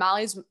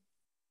 Molly's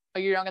a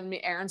year younger than me,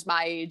 Aaron's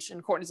my age,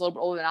 and Courtney's a little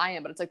bit older than I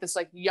am, but it's like this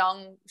like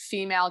young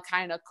female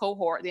kind of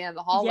cohort at the end of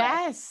the hallway.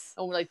 Yes.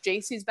 And like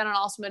JC's been an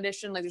awesome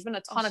addition. Like there's been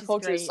a ton of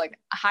coaches. Great. Like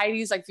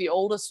Heidi's like the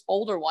older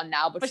one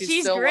now, but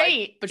she's still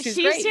great. Like, she's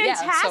great.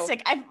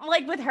 Fantastic. Yeah, so. I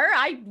like with her,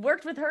 I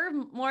worked with her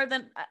more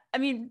than,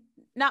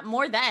 not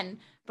more than,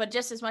 but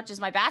just as much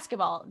as my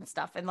basketball and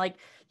stuff. And like,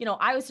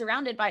 I was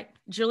surrounded by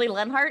Julie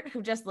Lenhart,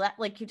 who just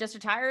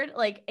retired.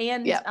 Like,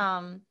 and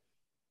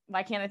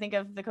why can't I think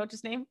of the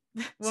coach's name?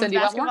 Cindy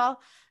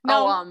basketball.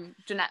 No,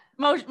 Jeanette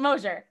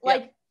Mosier.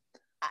 Like,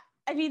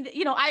 I mean,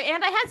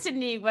 I had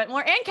Sydney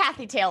Wetmore and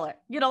Kathy Taylor.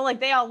 Like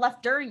they all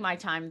left during my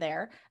time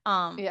there.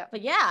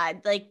 But yeah,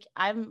 like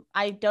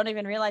I don't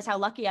even realize how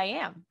lucky I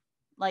am.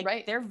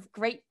 Like they're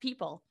great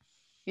people.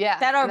 Yeah,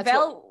 that are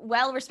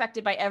well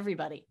respected by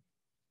everybody.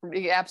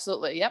 Yeah,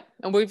 absolutely. Yep.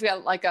 And we've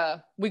got like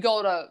we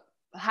go to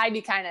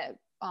Heidi kind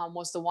of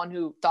was the one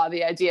who thought of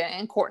the idea,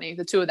 and Courtney,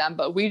 the two of them,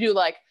 but we do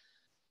like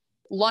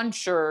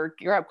lunch or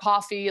grab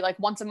coffee like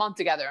once a month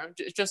together,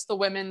 just the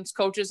women's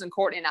coaches and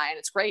Courtney and I, and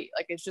it's great.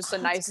 Like it's just a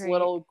nice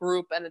little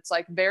group, and it's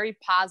like very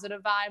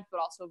positive vibes, but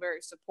also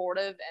very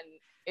supportive.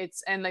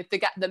 And like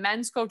the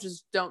men's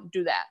coaches don't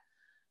do that,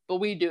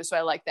 but we do. So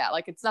I like that.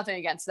 Like it's nothing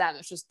against them.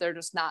 It's just, they're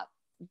just not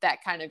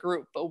that kind of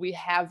group, but we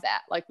have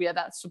that, like we have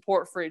that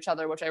support for each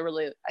other, which I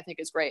think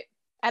is great.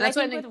 And that's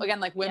what I think again,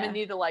 like women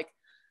need to like,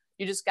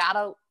 you just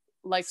gotta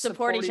like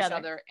support each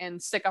other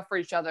and stick up for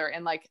each other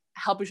and like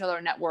help each other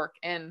network.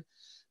 And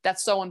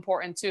that's so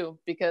important too,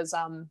 because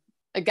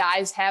the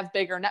guys have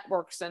bigger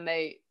networks and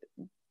they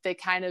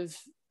kind of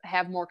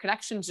have more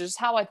connections. Just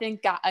how I think,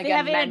 again, they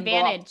have an men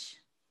advantage.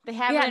 They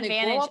have Yeah, an and they grow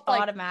advantage up,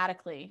 like,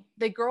 automatically.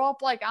 they grow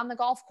up like on the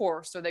golf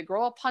course, or they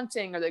grow up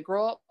hunting, or they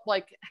grow up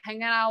like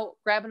hanging out,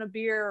 grabbing a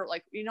beer.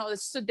 Like,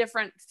 it's just a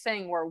different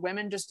thing where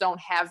women just don't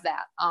have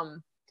that.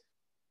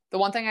 The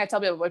one thing I tell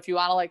people, if you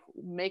want to like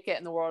make it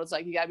in the world, is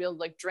like, you gotta be able to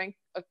like drink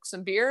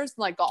some beers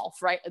and like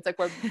golf, right? It's like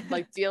where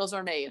like deals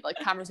are made, like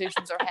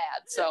conversations are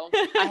had. So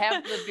I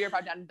have the beer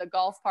part done. The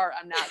golf part,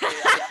 I'm not great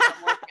at yet, but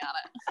I'm working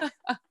on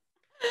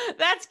it.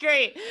 That's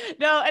great.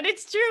 No, and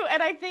it's true.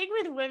 And I think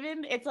with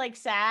women, it's like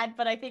sad,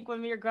 but I think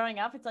when we were growing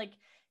up, it's like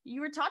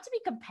you were taught to be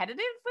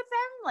competitive with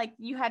them. Like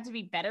you had to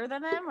be better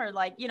than them, or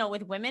like,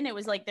 with women, it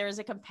was like there was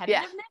a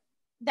competitiveness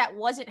that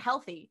wasn't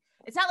healthy.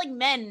 It's not like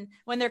men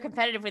when they're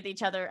competitive with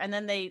each other and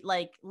then they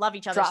like love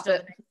each other still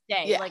the next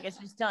day. Yeah. Like it's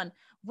just done.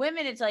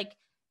 Women, it's like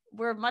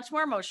we're much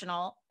more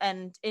emotional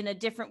and in a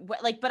different way.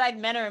 Like, but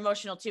men are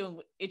emotional too,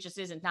 and it just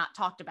isn't not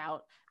talked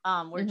about.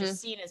 We're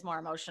just seen as more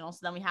emotional, so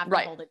then we have to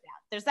hold it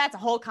down. That's a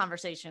whole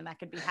conversation that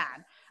could be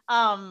had.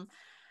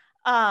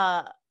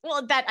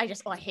 Well, that I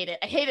hate it.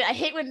 I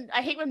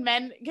hate when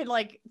men can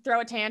like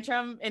throw a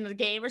tantrum in the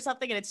game or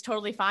something and it's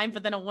totally fine,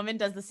 but then a woman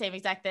does the same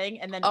exact thing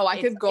and then I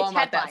could go on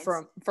about that for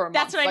a month.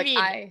 That's what like,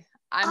 I mean.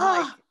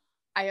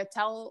 I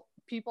tell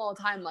people all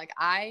the time, like,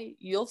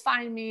 you'll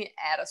find me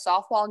at a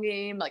softball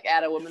game, like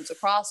at a women's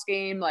lacrosse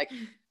game, like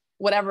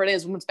whatever it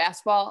is, women's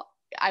basketball.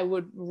 I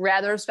would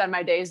rather spend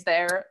my days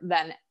there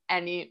than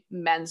any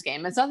men's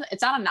game. It's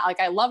not like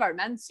I love our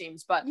men's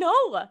teams, but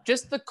no,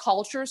 just the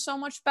culture is so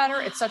much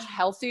better. It's such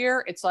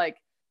healthier. It's like,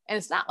 and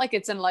it's not like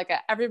it's in like a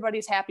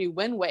everybody's happy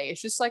win way.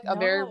 It's just like a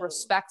very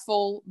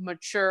respectful,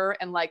 mature,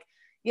 and like,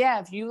 yeah,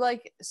 if you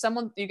like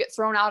someone, you get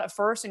thrown out at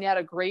first and you had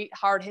a great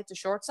hard hit to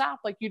shortstop,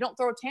 like you don't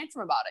throw a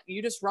tantrum about it.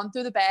 You just run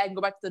through the bag and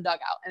go back to the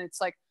dugout. And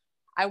it's like,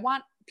 I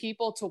want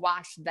people to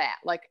watch that.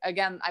 Like,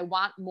 again, I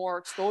want more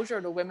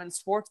exposure to women's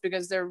sports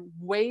because they're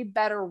way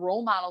better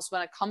role models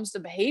when it comes to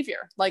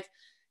behavior, like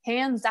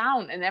hands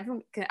down. And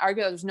everyone can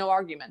argue, there's no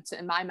argument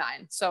in my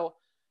mind. So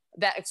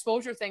that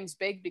exposure thing's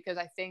big because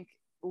I think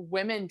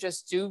women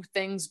just do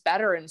things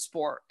better in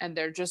sport, and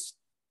they're just,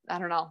 I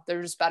don't know,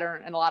 they're just better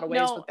in a lot of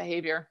ways with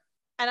behavior.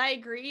 And I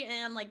agree.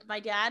 And like my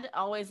dad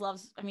always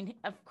loves,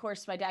 of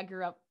course, my dad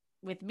grew up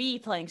with me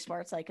playing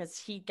sports, like, cause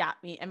he got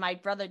me, and my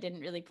brother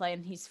didn't really play,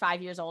 and he's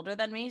 5 years older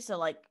than me. So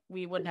like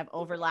we wouldn't have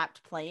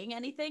overlapped playing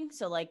anything.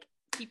 So like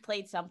he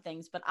played some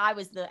things, but I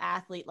was the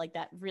athlete like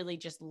that really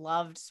just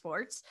loved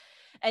sports.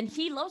 And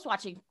he loves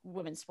watching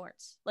women's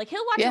sports. Like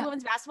he'll watch a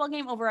women's basketball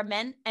game over a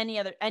men any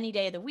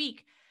day of the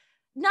week.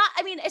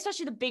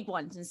 Especially the big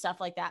ones and stuff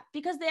like that,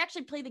 because they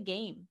actually play the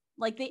game.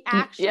 Like they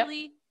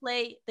actually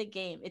play the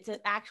game. It's an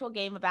actual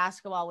game of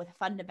basketball with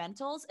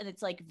fundamentals, and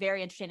it's like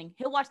very entertaining.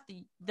 He'll watch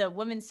the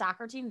women's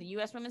soccer team, the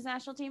U.S. women's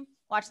national team,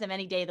 watch them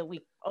any day of the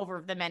week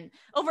over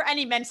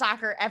any men's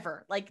soccer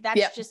ever. Like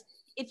that's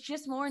it's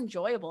just more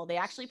enjoyable. They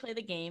actually play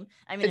the game.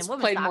 In women's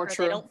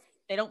soccer,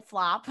 they don't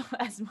flop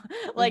as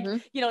like,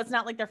 it's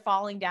not like they're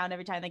falling down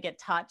every time they get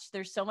touched.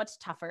 They're so much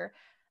tougher.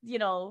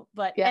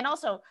 And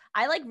also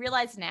I like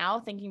realize now,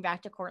 thinking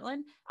back to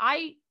Cortland,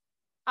 I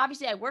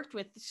worked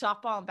with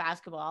softball and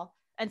basketball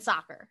and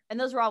soccer, and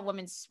those were all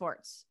women's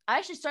sports. I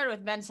actually started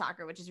with men's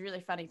soccer, which is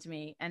really funny to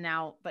me,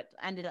 but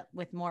ended up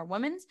with more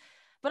women's,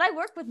 but I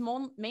worked with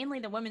mainly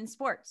the women's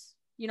sports.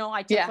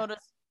 I took photos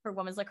for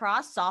women's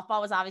lacrosse.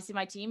 Softball was obviously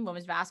my team.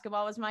 Women's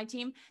basketball was my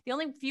team. The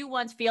only few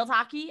ones, field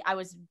hockey, I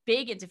was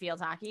big into field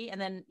hockey. And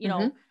then,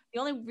 the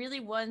only really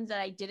ones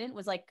that I didn't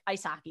was like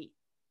ice hockey.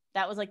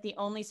 That was like the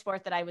only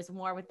sport that I was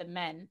more with the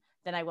men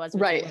than I was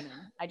with the women.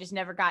 I just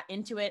never got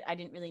into it. I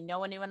didn't really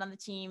know anyone on the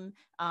team.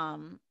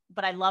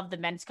 But I loved the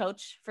men's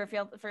coach for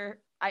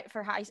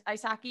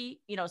ice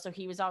hockey, so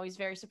he was always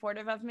very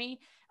supportive of me.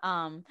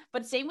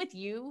 But same with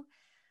you,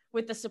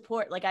 with the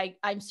support. Like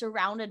I'm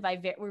surrounded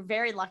by, we're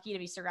very lucky to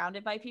be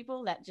surrounded by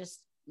people that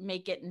just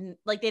make it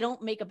like, they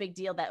don't make a big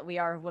deal that we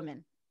are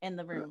women in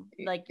the room.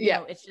 Like,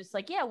 it's just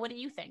like, what do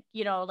you think?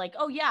 Like,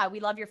 oh yeah,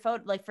 we love your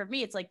photo. Like for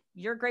me, it's like,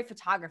 you're a great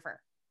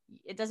photographer.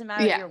 It doesn't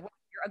matter if you're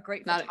a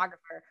great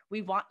photographer.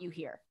 We want you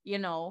here,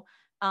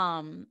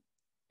 and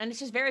it's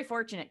just very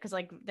fortunate because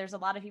like there's a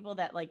lot of people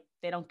that like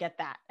they don't get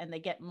that, and they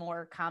get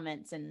more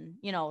comments and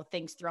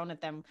things thrown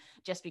at them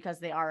just because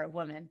they are a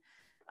woman.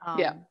 But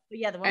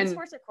the women's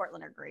sports at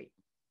Cortland are great.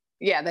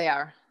 Yeah, they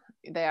are.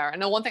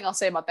 And the one thing I'll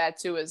say about that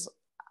too is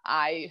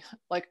I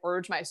like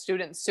urge my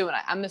students too, and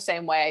I'm the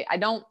same way. I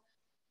don't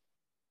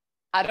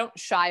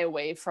shy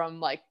away from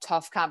like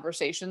tough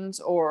conversations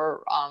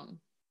or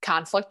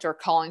conflict or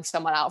calling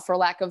someone out, for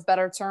lack of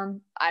better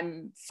term.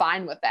 I'm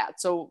fine with that.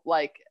 So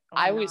like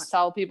I always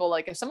tell people,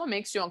 like, if someone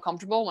makes you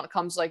uncomfortable when it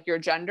comes to like your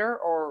gender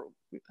or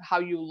how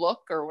you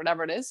look or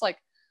whatever it is, like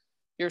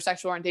your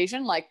sexual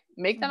orientation, like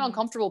make them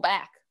uncomfortable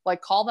back,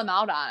 like call them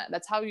out on it.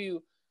 That's how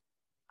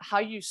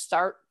you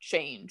start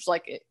change.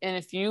 Like, and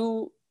if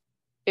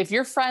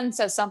your friend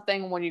says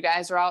something when you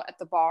guys are out at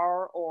the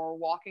bar or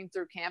walking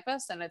through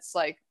campus and it's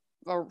like,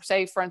 or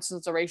say for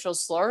instance a racial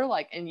slur,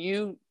 like, and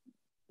you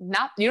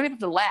don't even have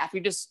to laugh,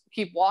 you just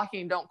keep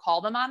walking, don't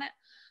call them on it.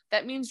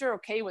 that means you're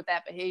okay with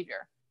that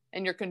behavior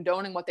and you're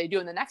condoning what they do.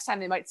 And the next time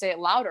they might say it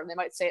louder and they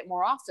might say it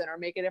more often or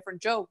make a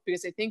different joke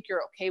because they think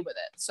you're okay with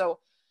it. So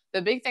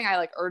the big thing I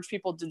like urge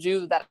people to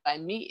do that I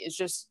meet is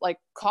just like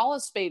call a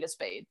spade a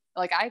spade.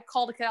 Like I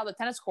called a kid out of the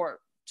tennis court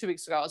 2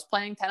 weeks ago. I was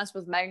playing tennis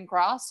with Megan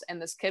Cross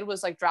and this kid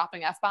was like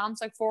dropping F-bombs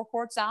like 4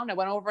 courts down. I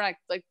went over and I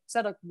like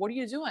said, like, what are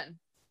you doing?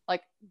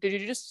 Like, did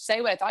you just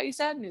say what I thought you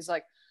said? And he's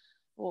like,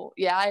 well,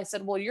 yeah. I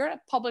said, well, you're in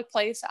a public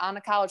place on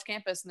a college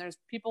campus and there's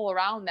people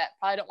around that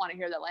probably don't want to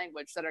hear that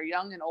language, that are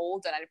young and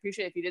old. And I'd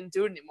appreciate if you didn't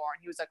do it anymore.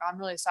 And he was like, I'm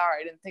really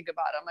sorry. I didn't think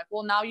about it. I'm like,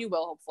 well, now you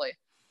will, hopefully.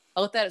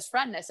 I looked at his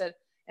friend and I said,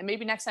 and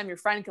maybe next time your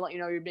friend can let you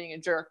know you're being a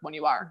jerk when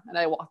you are. And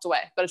I walked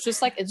away. But it's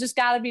just like, it's just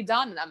got to be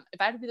done. And if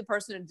I have to be the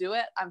person to do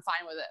it, I'm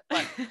fine with it.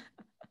 But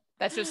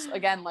that's just,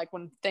 again, like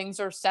when things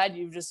are said,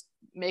 you just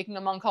making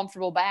them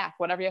uncomfortable back,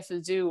 whatever you have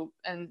to do.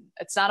 And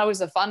it's not always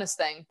the funnest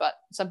thing, but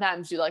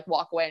sometimes you like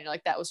walk away and you're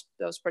like, that was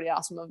pretty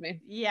awesome of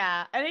me.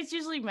 Yeah. And it's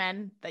usually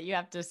men that you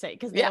have to say,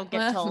 because they don't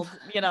get told,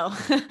 they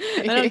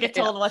don't get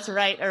told what's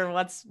right or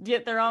what's,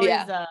 they're always,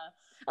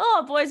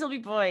 oh, boys will be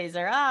boys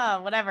or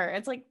whatever.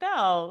 It's like,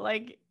 no,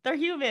 like they're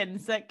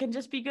humans that can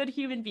just be good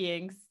human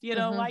beings.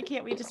 Why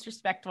can't we just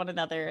respect one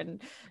another?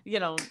 And,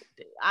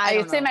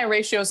 I'd say my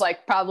ratio is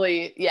like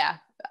probably,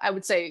 I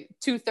would say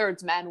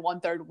 2/3 men,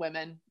 1/3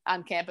 women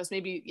on campus,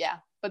 maybe. Yeah.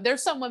 But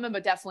there's some women,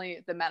 but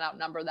definitely the men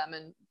outnumber them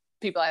and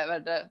people I have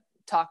had to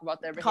talk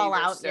about their behaviors. Call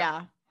out. So.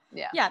 Yeah.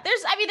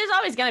 There's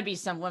always going to be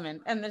some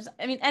women and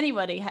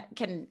anybody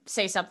can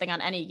say something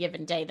on any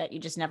given day that you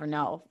just never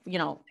know,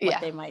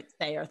 what they might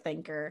say or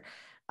think or,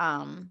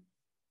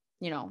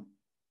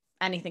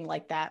 anything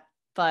like that.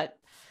 But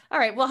all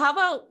right, well, how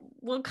about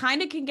we'll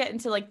kind of can get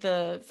into like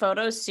the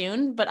photos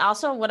soon, but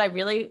also what I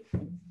really,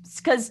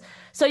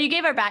 so you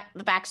gave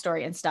the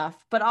backstory and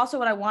stuff, but also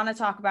what I want to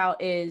talk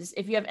about is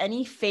if you have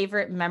any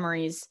favorite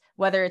memories,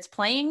 whether it's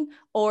playing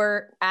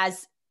or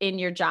as in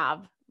your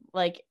job,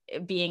 like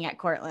being at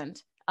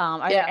Cortland.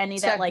 Are there any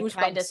that like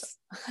kind of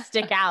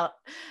stick out?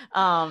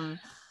 And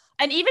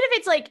even if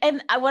it's like,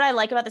 and what I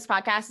like about this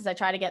podcast is I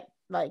try to get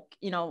like,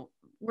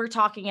 we're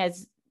talking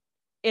as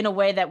in a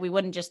way that we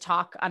wouldn't just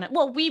talk on it.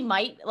 Well, we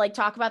might like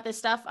talk about this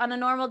stuff on a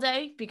normal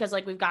day because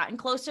like we've gotten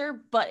closer,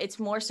 but it's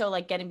more so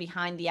like getting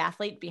behind the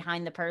athlete,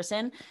 behind the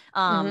person,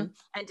 and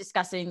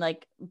discussing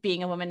like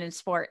being a woman in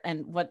sport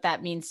and what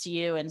that means to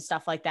you and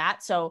stuff like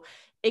that. So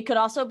it could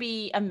also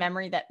be a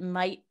memory that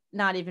might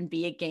not even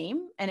be a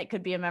game. And it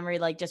could be a memory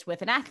like just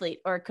with an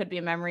athlete, or it could be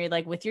a memory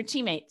like with your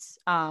teammates.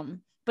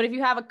 But if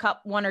you have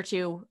one or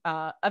two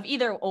of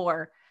either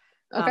or,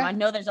 okay. I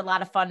know there's a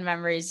lot of fun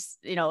memories,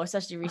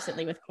 especially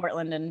recently with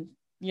Cortland and,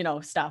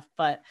 stuff,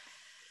 but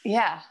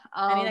yeah.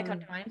 Any that come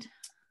to mind?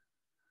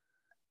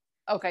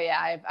 Okay.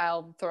 Yeah.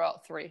 I'll throw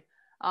out 3.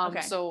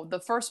 Okay. So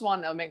the first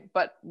one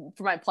but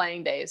for my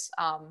playing days,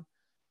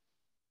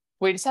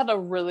 we just had a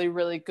really,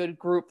 really good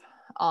group,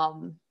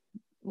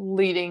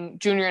 leading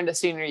junior into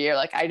senior year.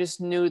 Like, I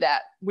just knew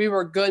that we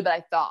were good, but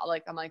I thought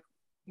I'm like,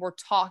 we're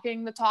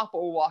talking the talk,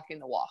 but we're walking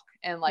the walk,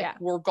 and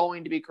we're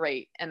going to be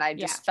great. And I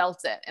just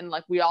felt it. And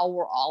like, we all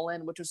were all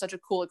in, which was such a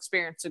cool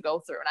experience to go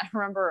through. And I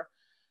remember,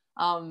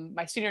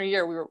 my senior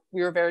year,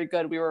 we were very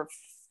good. We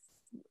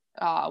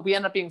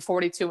ended up being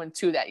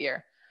 42-2 that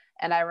year.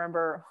 And I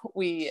remember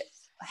we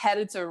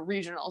headed to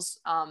regionals,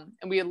 and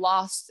we had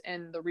lost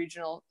in the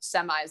regional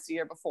semis the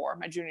year before,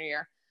 my junior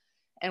year.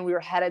 And we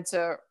were headed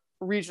to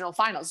regional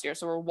finals year.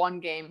 So we're 1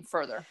 game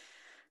further.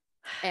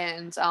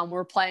 And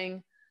we're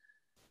playing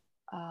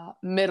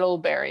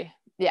Middlebury.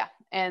 Yeah.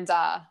 And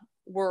I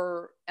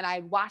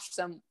watched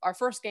them. Our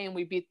first game,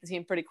 we beat the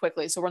team pretty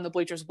quickly. So we're in the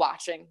bleachers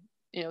watching,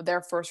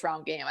 their first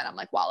round game. And I'm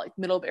like, wow, like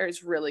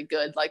Middlebury's really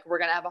good. Like, we're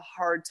going to have a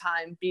hard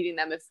time beating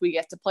them if we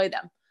get to play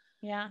them.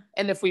 Yeah.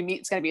 And if we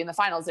meet, it's going to be in the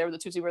finals. They were the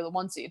 2 seed, we're the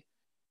 1 seed.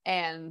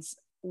 And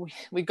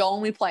we go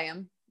and we play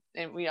them.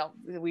 And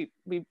we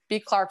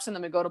beat Clarkson,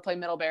 then we go to play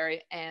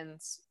Middlebury,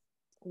 and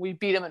we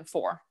beat them in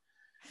 4.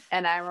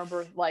 And I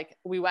remember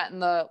we went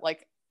in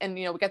and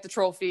we get the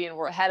trophy and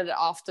we're headed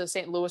off to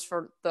St. Louis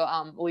for the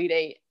Elite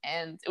 8.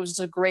 And it was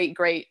just a great,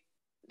 great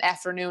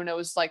afternoon. It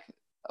was like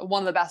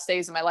one of the best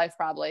days of my life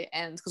probably.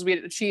 And because we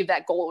had achieved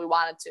that goal we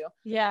wanted to.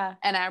 Yeah.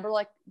 And I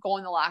remember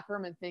going in the locker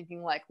room and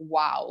thinking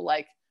wow,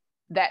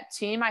 that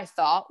team I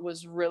thought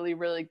was really,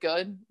 really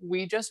good,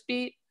 we just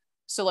beat.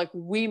 So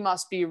we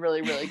must be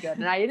really, really good.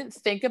 And I didn't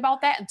think about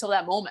that until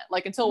that moment.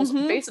 Until it was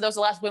basically that was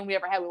the last win we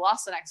ever had. We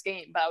lost the next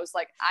game, but I was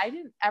like, I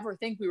didn't ever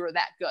think we were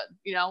that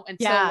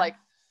good,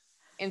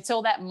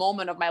 until that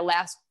moment of my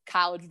last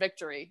college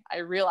victory, I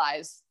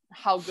realized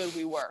how good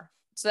we were.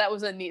 So that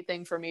was a neat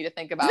thing for me to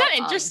think about. Isn't that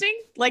interesting?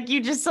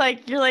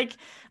 You're like,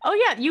 oh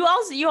yeah, you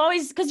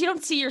always, because you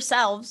don't see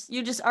yourselves,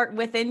 you just aren't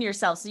within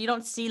yourself. So you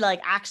don't see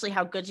actually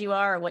how good you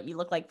are or what you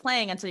look like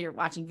playing until you're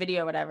watching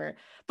video or whatever.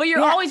 But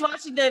you're always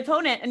watching the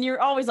opponent and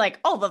you're always like,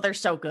 oh, well, they're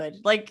so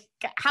good. Like,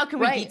 how can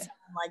we beat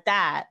someone like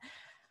that?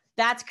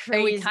 That's crazy.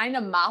 And we kind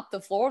of mopped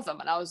the floor with them.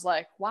 And I was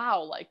like,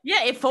 wow.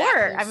 At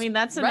 4.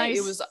 That's a nice.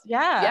 It was,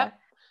 Yep.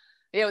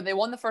 Yeah, they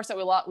won the first that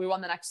we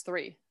won the next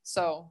 3.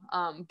 So,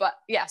 but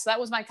yeah, so that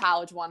was my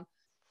college one.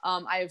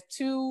 I have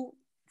two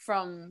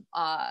from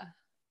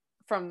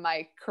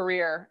my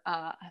career.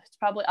 It's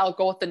probably, I'll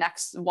go with the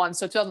next one.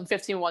 So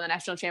 2015 won the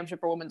national championship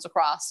for women's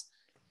lacrosse.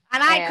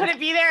 And I couldn't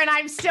be there, and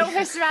I'm still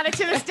pissed about it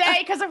to this day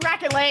because of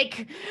Racket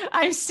Lake.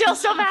 I'm still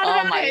so mad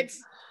about it.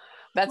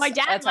 My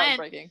dad went.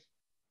 Heartbreaking.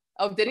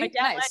 Oh, did he? My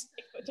dad nice.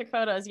 Took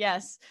photos,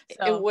 yes.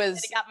 So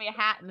it got me a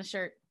hat and a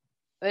shirt.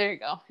 There you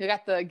go. You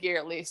got the gear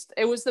at least.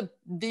 It was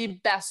the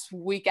best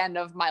weekend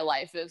of my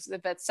life.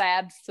 If it's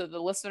sad to the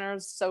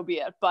listeners, so be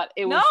it. But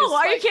it was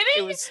are you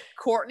kidding? It was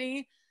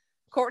Courtney,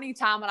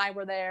 Tom, and I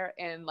were there,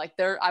 and like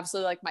they're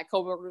obviously like my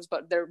coworkers,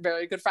 but they're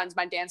very good friends.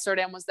 My Dan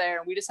Surdam was there,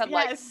 and we just had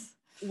like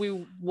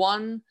we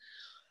won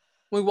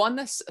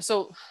this.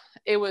 So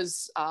it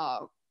was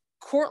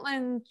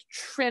Cortland,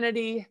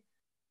 Trinity,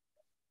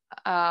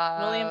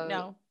 William,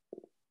 no.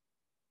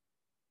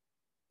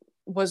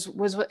 Was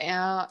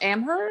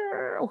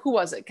Amherst? Who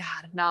was it?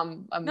 God, now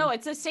I'm no,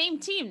 it's the same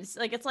teams.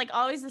 Like it's like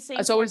always the same.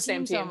 It's always the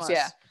same teams. Almost.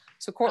 Yeah.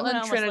 So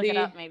Cortland, Trinity, look it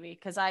up maybe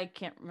because I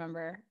can't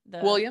remember the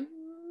William.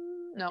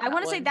 No, I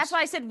want to say that's why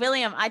I said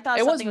William. I thought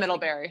it was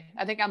Middlebury.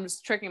 I think I'm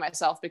just tricking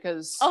myself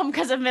because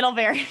because of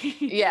Middlebury.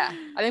 Yeah,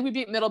 I think we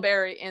beat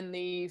Middlebury in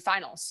the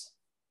finals.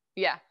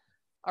 Yeah,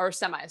 or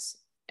semis,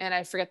 and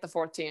I forget the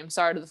fourth team.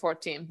 Sorry to the fourth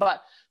team,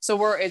 but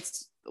so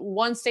it's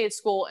one state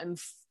school and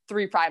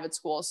 3 private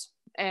schools,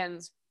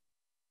 and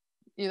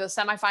the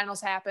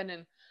semifinals happened,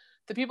 and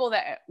the people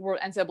that were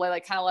NCAA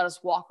like kind of let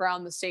us walk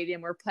around the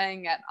stadium. We're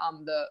playing at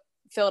the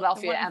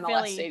Philadelphia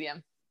MLS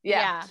Stadium.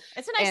 Yeah,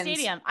 it's a nice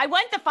stadium. I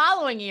went the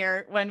following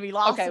year when we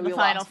lost in the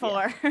Final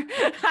Four.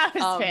 Yeah. I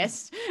was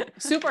pissed.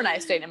 Super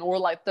nice stadium. And we're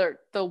like, the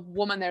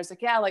woman there's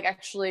like, yeah, like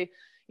actually,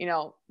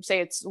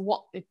 say it's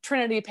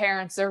Trinity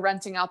parents, they're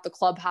renting out the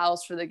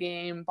clubhouse for the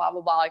game, blah,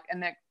 blah, blah. Like,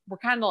 and we're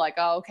kind of like,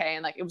 oh, okay.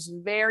 And like, it was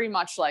very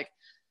much like,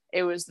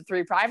 it was the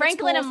 3 private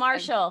Franklin schools and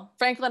Marshall.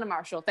 Franklin and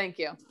Marshall. Thank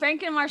you.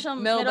 Franklin and Marshall,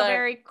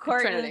 Middlebury,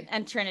 Cortland,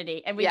 and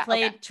Trinity. And we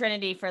played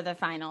Trinity for the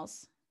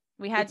finals.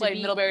 We had to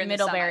beat Middlebury.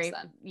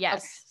 Yes.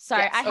 Okay.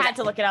 Sorry. I had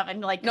to look it up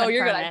and like, no,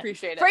 you're good. I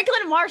appreciate it.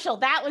 Franklin and Marshall.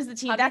 That was the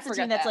team. That's the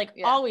team that's like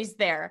always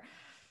there.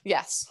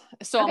 Yes.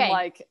 So I'm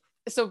like,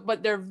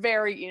 but they're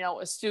very,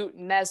 astute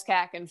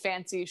NESCAC and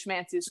fancy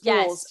schmancy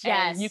schools.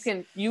 Yes.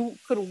 And you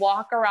could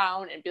walk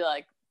around and be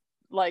like,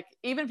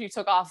 even if you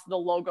took off the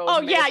logos.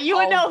 Oh yeah. You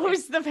would know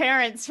who's the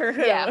parents for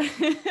who. Yeah.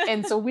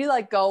 And so we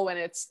like go and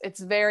it's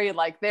very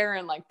like they're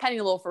in like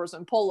penny loafers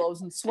and polos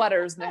and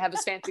sweaters and they have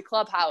this fancy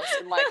clubhouse.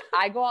 And like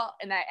I go out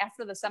and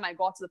after the I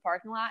go out to the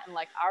parking lot and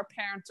like our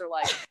parents are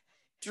like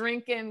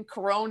drinking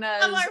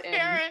Coronas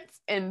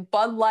and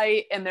Bud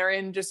Light and they're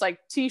in just like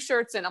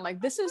t-shirts. And I'm like,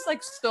 this is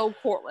like so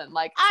Cortland.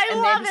 Like, I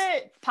love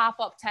it. Pop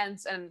up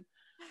tents. And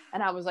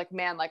I was like,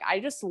 man, like, I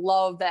just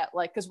love that.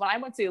 Like, cause when I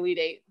went to the Elite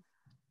Eight,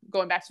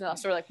 going back to the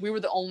story, like we were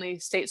the only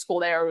state school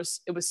there.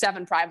 It was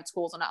 7 private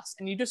schools and us.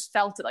 And you just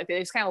felt it. Like they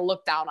just kind of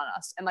looked down on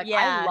us. And like,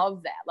 I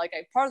love that. Like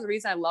part of the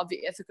reason I love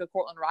the Ithaca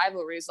Cortland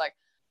rivalry is like,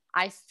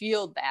 I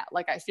feel that.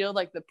 Like, I feel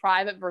like the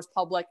private versus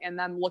public and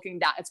them looking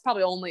down. It's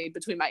probably only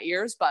between my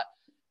ears, but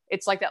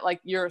it's like that.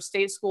 Like you're a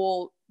state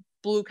school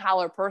blue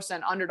collar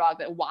person underdog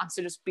that wants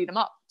to just beat them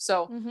up.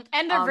 So,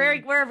 and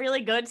we're a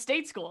really good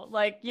state school.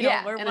 Like,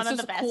 we're one of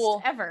the best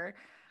ever.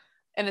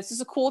 And it's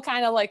just a cool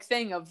kind of like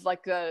thing of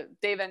like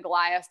David and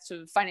Goliath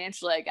to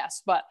financially, I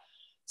guess. But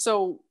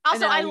so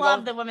also I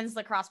love the women's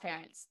lacrosse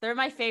parents. They're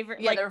my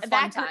favorite. Yeah, like they're a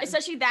fun time.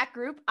 Especially that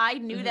group. I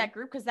knew that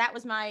group because that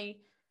was my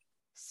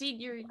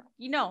senior,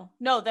 no,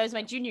 that was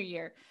my junior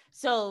year.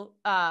 So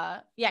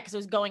because it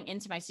was going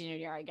into my senior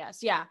year, I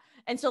guess. Yeah.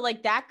 And so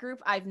like that group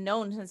I've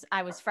known since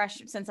I was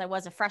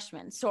a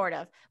freshman, sort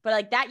of. But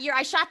like that year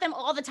I shot them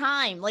all the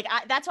time. Like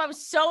that's why I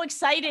was so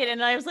excited.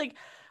 And I was like,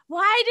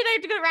 why did I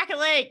have to go to Racket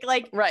Lake?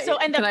 Like, right. So,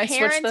 and the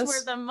parents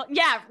were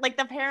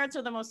the parents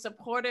are the most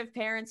supportive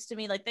parents to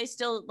me. Like they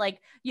still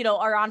like,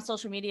 are on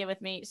social media with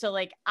me. So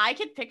like, I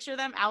could picture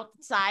them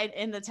outside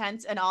in the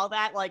tents and all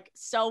that, like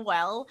so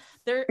well.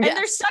 They're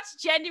such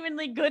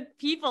genuinely good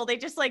people. They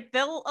just like,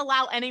 they'll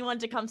allow anyone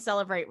to come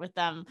celebrate with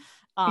them.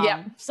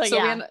 It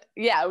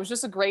was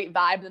just a great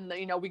vibe. And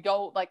we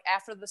go like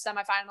after the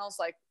semifinals,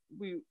 like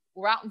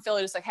we're out in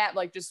Philly, just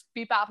like just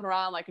be bopping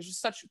around. Like it's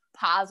just such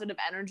positive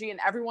energy and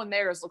everyone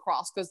there is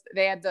lacrosse because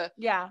they had the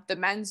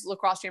men's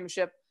lacrosse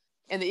championship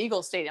in the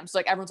Eagles Stadium. So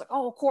like everyone's like,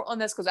 oh, Cortland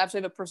this, because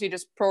actually have a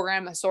prestigious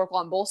program, historical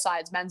on both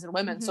sides, men's and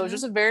women. So it's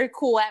just a very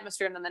cool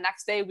atmosphere. And then the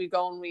next day we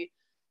go and we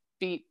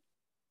beat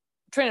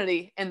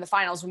Trinity in the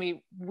finals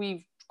and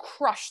we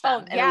crushed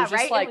them. And it was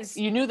just like,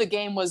 you knew the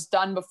game was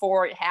done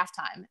before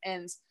halftime.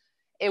 And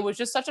it was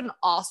just such an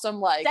awesome,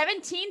 like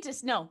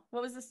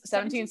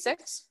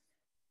 17-6?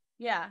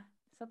 Yeah,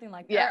 something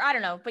like that. Yeah. I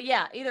don't know. But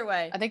yeah, either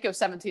way. I think it was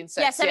 17-6.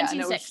 Yeah,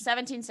 17-6.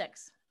 17-6.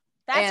 That's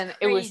crazy.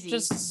 It was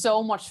just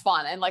so much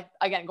fun. And like,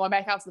 again, going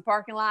back out to the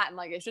parking lot and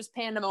like, it's just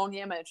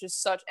pandemonium and it's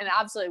just and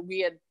obviously we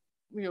had,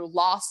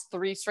 lost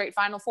 3 straight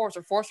Final Fours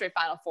or 4 straight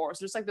Final Fours.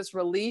 Just like this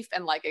relief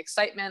and like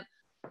excitement.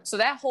 So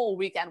that whole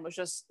weekend was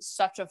just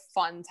such a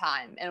fun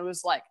time. And it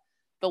was like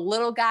the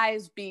little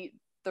guys beat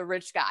the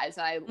rich guys.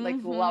 And I like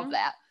love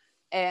that.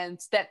 And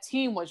that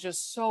team was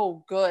just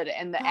so good.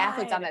 And the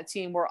athletes on that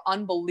team were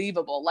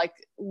unbelievable. Like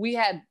we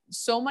had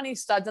so many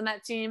studs on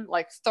that team,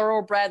 like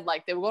thoroughbred,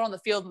 like they would go on the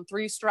field in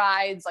 3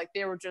 strides. Like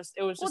they were just,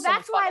 it was just, well, so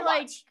that's much fun why, to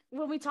like, watch.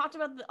 when we talked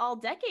about the all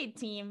decade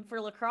team for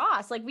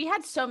lacrosse, like we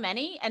had so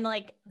many, and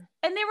like,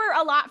 and there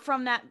were a lot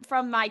from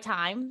my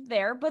time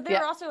there, but there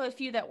were also a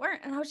few that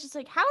weren't. And I was just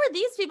like, how are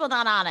these people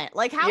not on it?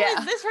 Like, how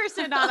is this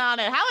person not on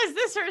it? How is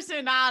this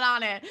person not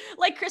on it?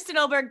 Like Kristen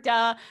Oberg,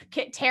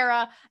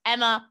 Tara,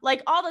 Emma,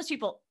 like all those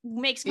people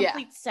makes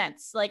complete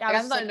sense. Like I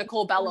was like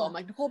Nicole Bello. I'm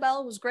like, Nicole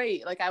Bello was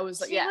great. Like I was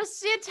like, she was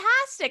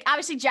fantastic.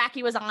 Obviously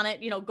Jackie was on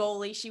it,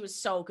 goalie. She was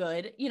so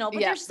good, but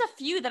there's just a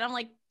few that I'm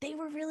like, they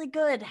were really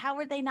good. How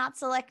were they not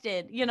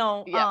selected?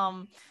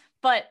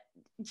 But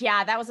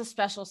yeah, that was a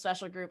special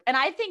group. And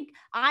I think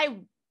I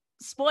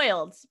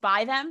spoiled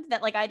by them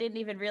that like, I didn't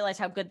even realize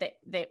how good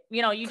they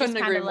you couldn't just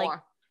kind of like,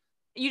 more.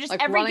 you just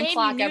like every game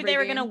you knew they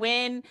were going to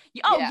win.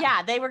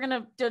 They were going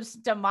to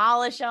just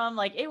demolish them.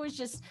 Like it was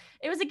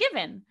a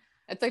given.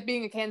 It's like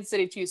being a Kansas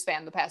City Chiefs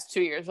fan the past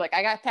 2 years. Like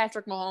I got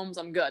Patrick Mahomes,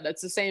 I'm good.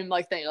 It's the same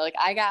like thing. Like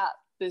I got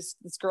this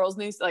girl's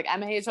niece, like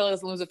Emma Hayes-Hurley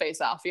doesn't lose a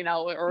face off,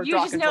 or you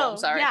draw just control. know.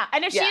 Sorry. Yeah.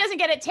 And if she doesn't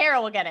get it,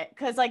 Tara will get it.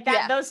 Cause like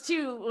that, those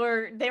two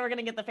were going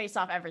to get the face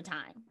off every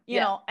time, you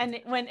know, and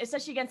when,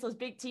 especially against those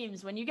big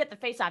teams, when you get the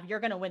face off,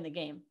 you're going to win the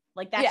game.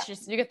 Like that's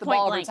just, you get the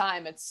ball every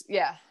time. It's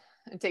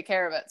and take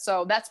care of it.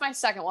 So that's my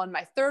second one.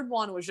 My third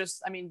one was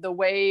just, I mean, the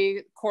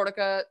way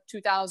Cortaca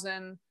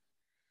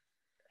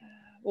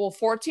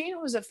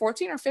 14, was it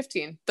 14 or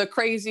 15? The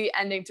crazy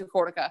ending to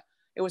Cortaca.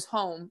 It was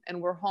home,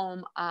 and we're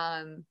home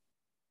on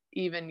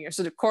even year.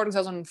 So the Cortaca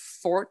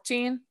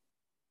 2014.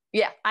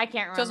 Yeah. I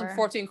can't remember.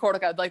 2014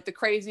 Cortaca, like the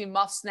crazy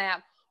muff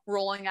snap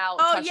rolling out.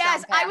 Oh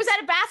yes. Pass. I was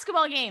at a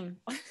basketball game.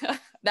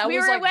 We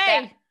were like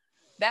away.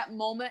 That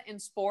moment in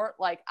sport,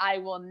 like I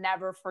will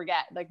never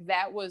forget. Like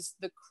that was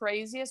the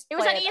craziest. It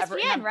was on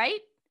ESPN, right?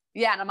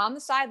 Yeah. And I'm on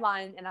the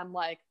sideline and I'm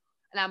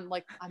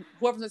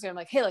whoever's listening, I'm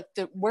like, hey, like,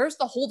 where's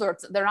the holder?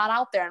 They're not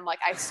out there. And like,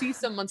 I see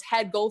someone's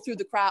head go through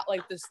the crowd,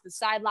 like the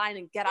sideline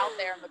and get out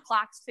there, and the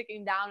clock's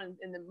ticking down,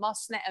 and the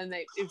must snap. And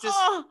it just,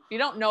 if you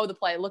don't know the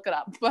play, look it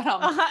up. But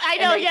I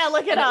know,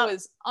 look it up. It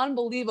was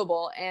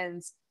unbelievable.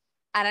 And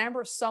I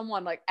remember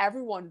someone, like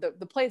everyone,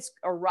 the place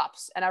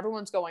erupts and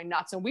everyone's going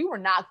nuts. And we were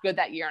not good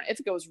that year. And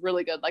Ithaca was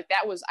really good. Like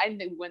I didn't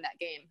think we'd win that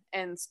game.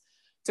 And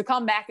to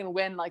come back and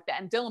win like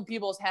that. And Dylan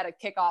Peebles had a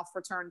kickoff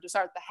return to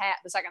start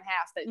the second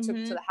half that took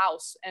to the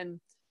house. And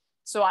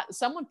so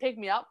someone picked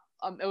me up.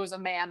 It was a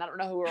man, I don't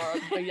know who,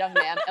 or a young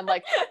man, and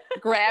like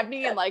grabbed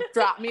me and like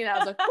dropped me. And I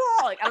was like,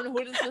 whoa, like, I don't know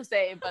who this is to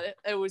say, but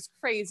it was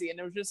crazy. And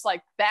it was just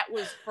like, that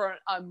was for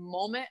a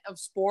moment of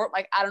sport.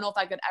 Like, I don't know if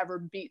I could ever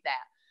beat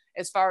that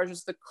as far as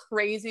just the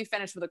crazy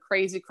finish with a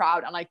crazy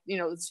crowd. And like,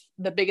 it's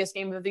the biggest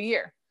game of the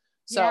year.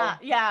 So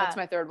that's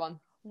my third one.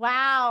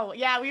 Wow.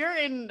 Yeah, we were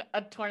in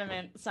a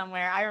tournament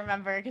somewhere. I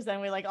remember, because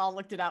then we like all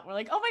looked it up. We're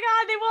like, oh my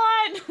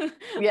God, they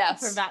won.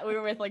 Yes. We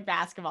were with like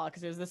basketball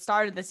because it was the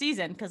start of the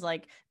season, because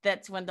like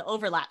that's when the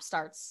overlap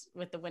starts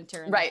with the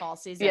winter and the fall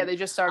season. Yeah, they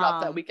just started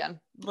off that weekend.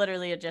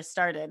 Literally it just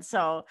started.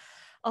 So,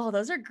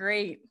 those are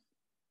great.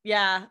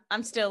 Yeah,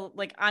 I'm still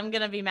like, I'm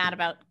going to be mad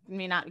about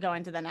me not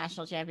going to the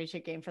national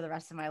championship game for the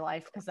rest of my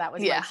life, because that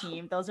was my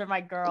team. Those are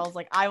my girls.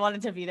 Like, I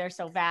wanted to be there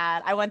so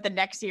bad. I went the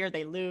next year,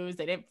 they lose,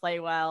 they didn't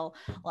play well.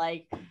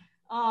 Like, it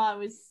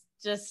was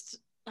just,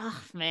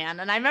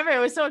 man. And I remember it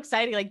was so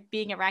exciting, like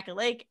being at Racket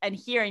Lake and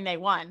hearing they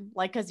won,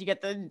 like, because you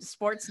get the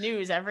sports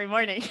news every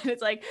morning. And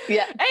it's like,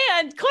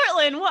 and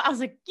Cortland, I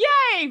was like,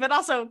 yay, but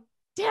also,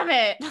 damn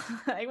it.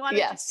 I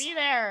wanted to be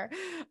there.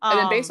 And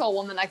then baseball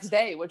won the next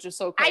day, which is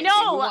so crazy. I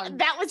know.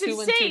 That was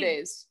insane. 2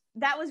 days.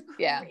 That was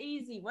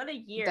crazy. What a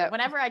year.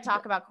 Whenever I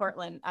talk about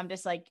Cortland, I'm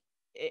just like,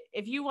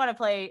 if you want to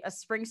play a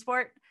spring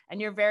sport and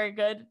you're very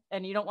good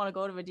and you don't want to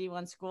go to a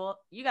D1 school,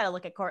 you got to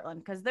look at Cortland,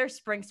 because their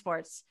spring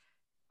sports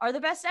are the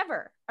best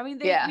ever. I mean,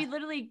 we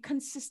literally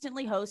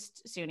consistently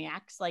host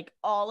SUNYACs like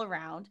all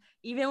around.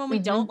 Even when we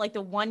don't, like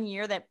the one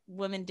year that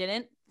women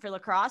didn't for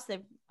lacrosse, they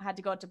had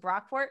to go to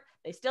Brockport.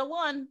 They still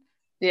won.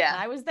 Yeah,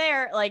 and I was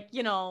there, like,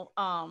 and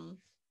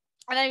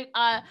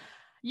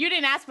you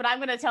didn't ask, but I'm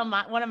going to tell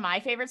one of my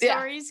favorite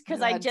stories,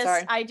 because I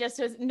just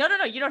was, no,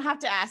 you don't have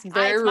to ask. It's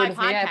my podcast.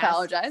 I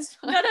apologize.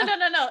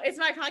 No, it's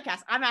my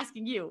podcast. I'm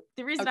asking you.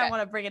 The reason I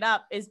want to bring it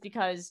up is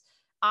because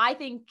I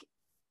think,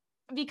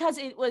 because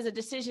it was a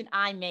decision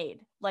I made.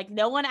 Like,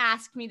 no one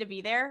asked me to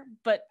be there,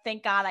 but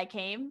thank God I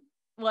came,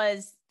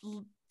 was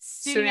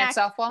SUNYAC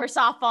softball for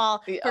softball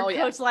for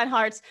Coach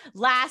Lenhart's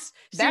last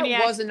SUNYAC.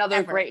 That was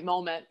another great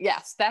moment.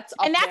 Yes, that's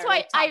up, and that's there,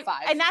 why top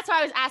 5. And that's why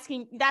I was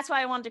asking. That's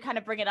why I wanted to kind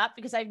of bring it up,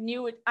 because I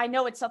know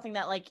it's something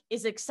that like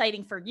is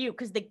exciting for you,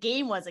 because the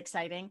game was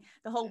exciting,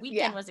 the whole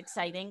weekend was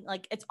exciting.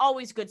 Like, it's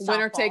always good softball.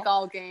 Winner take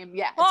all game.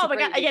 Yeah. Oh my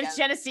God, against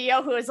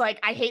Geneseo, who is like,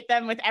 I hate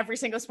them with every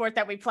single sport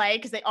that we play,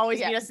 because they always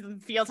beat us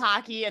in field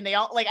hockey, and they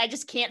all like, I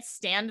just can't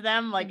stand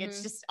them. Like,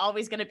 it's just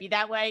always going to be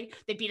that way.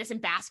 They beat us in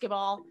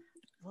basketball.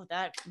 Well,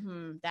 that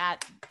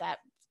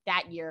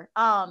year.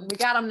 We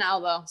got them now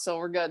though, so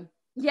we're good.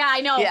 Yeah, I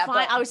know. Yeah,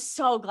 I was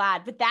so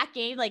glad. But that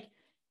game, like,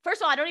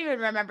 first of all, I don't even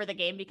remember the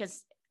game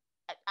because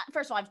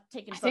first of all, I've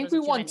taken photos. I think we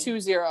won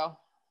 2-0.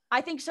 I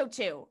think so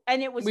too.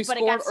 And it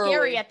got scary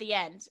early at the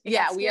end. We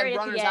had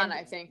runners on,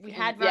 I think. We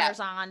had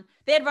runners on.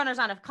 They had runners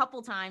on a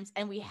couple times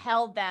and we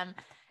held them.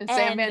 And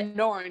Sam Van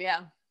Doorn,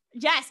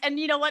 Yes. And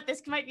you know what?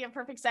 This might be a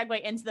perfect segue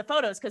into the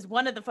photos because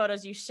one of the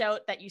photos you showed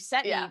that you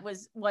sent me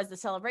was the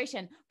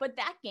celebration. But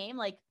that game,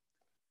 like,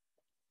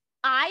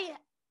 I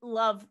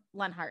love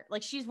Lenhart.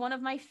 Like, she's one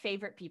of my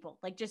favorite people.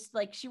 Like, just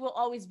like, she will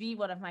always be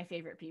one of my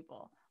favorite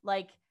people.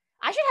 Like,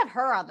 I should have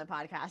her on the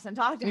podcast and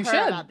talk to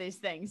her about these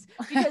things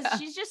because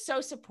she's just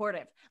so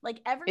supportive. Like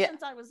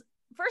since I was,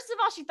 first of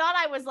all, she thought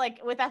I was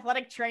like with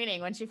athletic training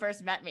when she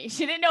first met me.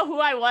 She didn't know who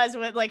I was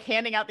with like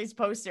handing out these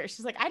posters.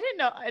 She's like, I didn't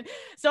know.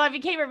 So I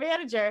became her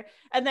manager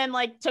and then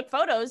like took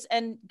photos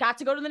and got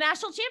to go to the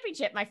national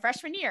championship my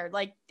freshman year.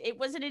 Like it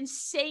was an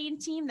insane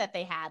team that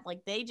they had.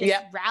 Like they just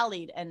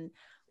rallied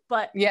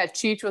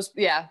Cheech was,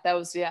 that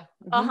was,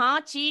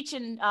 Cheech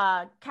and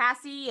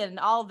Cassie and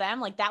all of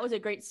them. Like that was a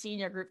great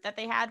senior group that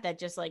they had that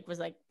just like was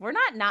like, we're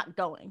not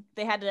going.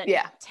 They had a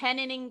 10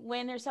 inning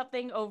win or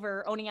something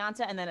over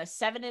Oneonta and then a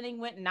 7 inning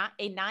win, not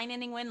a 9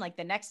 inning win. Like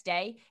the next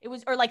day it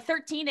was, or like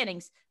 13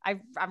 innings.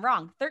 I'm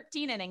wrong.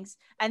 13 innings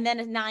and then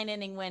a 9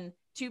 inning win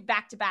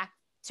back to back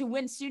to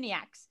win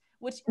SUNYACs.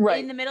 Which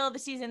in the middle of the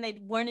season they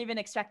weren't even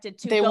expected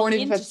to go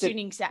into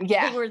SUNYACs.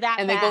 Yeah, they were that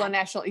and bad. They go to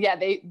national. Yeah,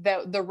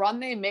 the run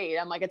they made.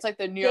 I'm like, it's like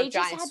the New York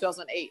Giants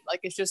 2008.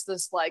 Like it's just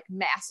this like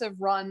massive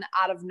run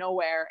out of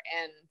nowhere,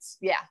 and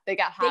they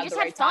got hot at the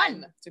right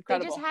time. It's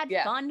incredible. They just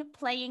had fun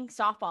playing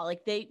softball.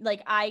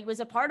 Like I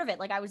was a part of it.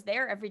 Like I was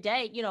there every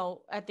day, you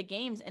know, at the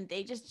games, and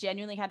they just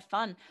genuinely had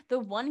fun. The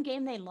one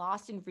game they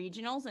lost in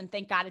regionals, and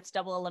thank God it's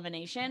double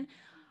elimination.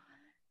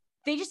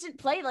 They just didn't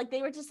play. Like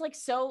they were just like,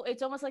 so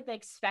it's almost like they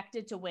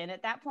expected to win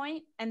at that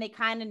point and they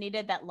kind of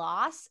needed that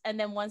loss. And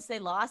then once they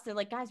lost, they're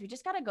like, guys, we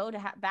just got to go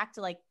back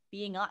to like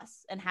being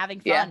us and having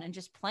fun and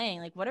just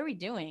playing. Like, what are we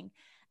doing?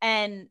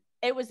 And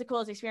it was the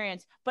coolest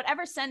experience. But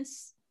ever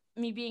since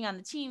me being on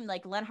the team,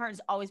 like Lenhart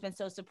has always been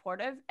so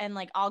supportive. And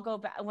like, I'll go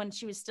back when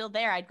she was still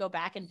there, I'd go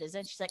back and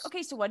visit. She's like,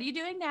 okay, so what are you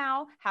doing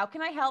now? How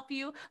can I help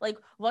you? Like,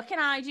 what can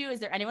I do? Is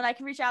there anyone I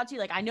can reach out to?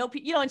 Like, I know,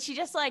 you know, and she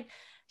just like,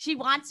 she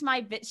wants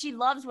she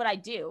loves what I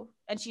do.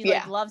 And she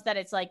like loves that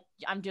it's like,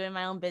 I'm doing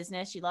my own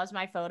business. She loves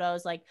my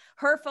photos. Like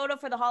her photo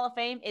for the Hall of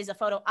Fame is a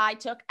photo I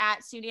took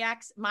at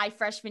SUNYACs my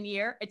freshman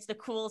year. It's the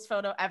coolest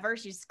photo ever.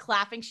 She's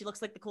clapping. She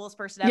looks like the coolest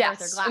person ever with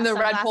her and the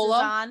red polo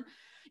on.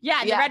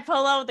 Yeah, the red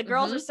polo. The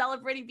girls are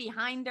celebrating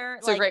behind her.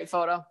 It's a great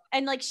photo.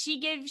 And like she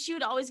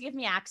would always give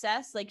me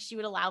access. Like she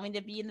would allow me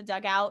to be in the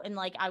dugout and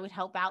like I would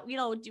help out, you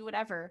know, do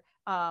whatever.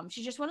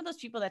 She's just one of those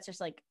people that's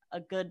just like a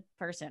good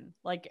person,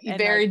 like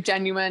very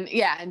genuine.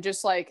 Yeah. And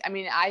just like, I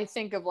mean, I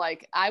think of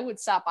like, I would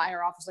stop by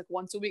her office like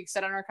once a week,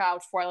 sit on her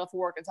couch before I left for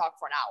work and talk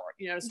for an hour,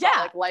 you know, just about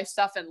like life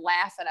stuff and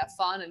laugh and have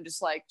fun and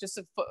just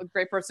a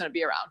great person to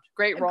be around.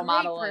 Great role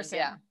model. Person.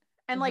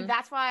 And like,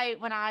 that's why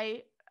when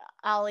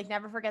I'll like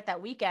never forget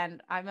that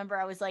weekend. I remember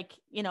I was like,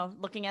 you know,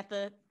 looking at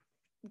the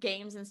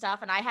games and stuff.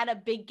 And I had a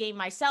big game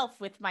myself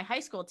with my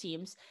high school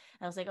teams.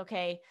 And I was like,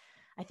 okay,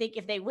 I think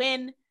if they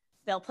win,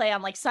 they'll play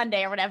on like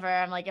Sunday or whatever.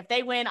 I'm like, if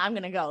they win, I'm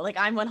going to go. Like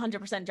I'm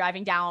 100%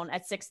 driving down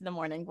at 6 a.m,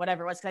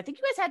 whatever it was. Cause I think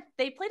you guys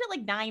they played at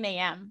like 9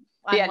 a.m.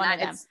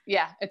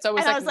 It's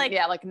always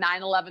like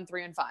 9, 11,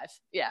 3 and 5.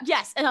 Yeah.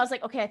 Yes. And I was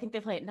like, okay, I think they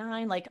play at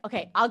 9. Like,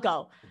 okay, I'll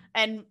go.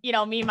 And you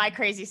know, me, my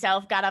crazy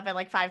self got up at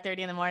like 5:30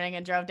 in the morning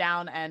and drove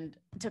down and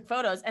took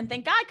photos and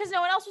thank God, cause no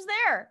one else was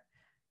there.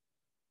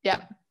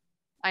 Yeah.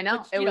 I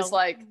know. It was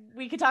like,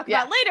 we could talk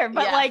about later,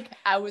 but like,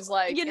 I was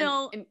like, you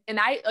know, and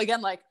I,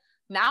 again, like,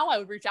 now I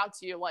would reach out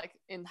to you like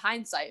in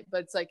hindsight,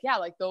 but it's like,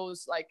 like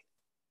those like,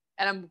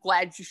 and I'm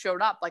glad you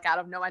showed up like out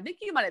of nowhere. I think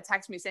you might have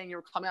texted me saying you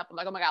were coming up. I'm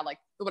like, oh my God, like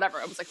whatever.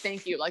 I was like,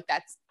 thank you. Like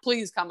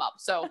please come up.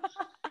 So,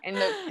 and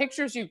the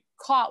pictures you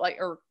caught like,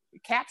 or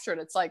captured,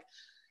 it's like,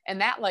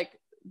 and that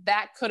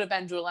could have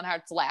been Julie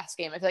Lenhart's last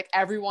game. I feel like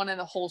everyone in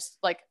the whole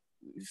like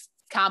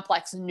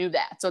complex knew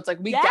that. So it's like,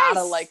 we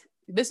gotta like,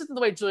 this isn't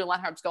the way Julie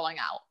Lenhart's going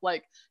out.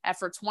 Like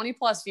after 20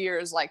 plus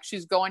years, like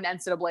she's going to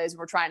NCAAs and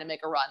we're trying to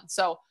make a run.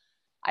 So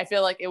I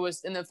feel like it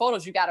was in the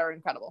photos you got are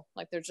incredible.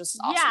 Like they're just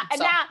awesome. Yeah. And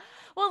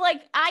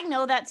like I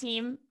know that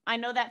team, I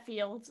know that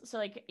field. So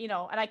like, you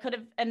know, and I could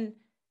have, and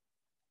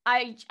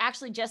I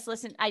actually just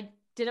listened. I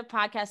did a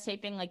podcast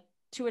taping like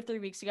 2 or 3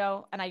 weeks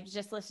ago and I was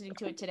just listening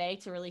to it today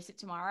to release it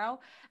tomorrow.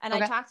 And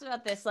I talked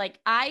about this. Like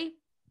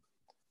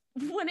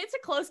when it's a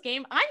close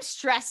game, I'm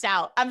stressed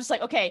out. I'm just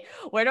like, okay,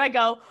 where do I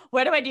go?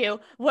 What do I do?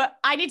 What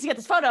I need to get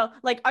this photo.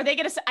 Like, are they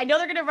going to, I know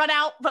they're going to run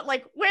out, but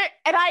like where,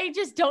 and I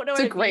just don't know.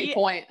 It's a great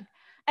point.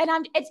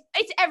 And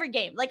it's every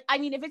game. Like, I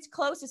mean, if it's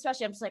close,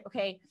 especially, I'm just like,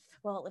 okay,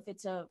 well,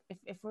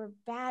 if we're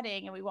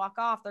batting and we walk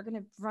off, they're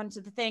going to run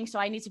to the thing. So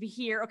I need to be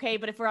here. Okay.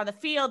 But if we're on the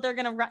field, they're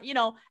going to run, you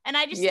know, and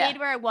I just stayed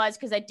where I was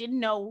because I didn't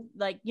know,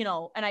 like, you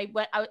know, and I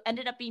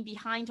ended up being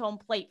behind home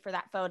plate for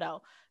that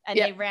photo and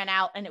they ran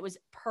out and it was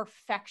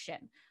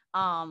perfection.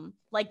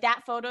 Like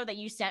that photo that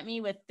you sent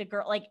me with the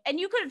girl, like, and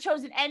you could have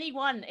chosen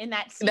anyone in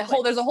that sequence.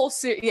 There's a whole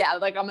yeah,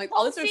 like I'm like,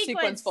 oh, these are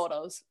sequence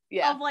photos.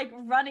 Yeah. Of like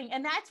running,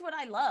 and that's what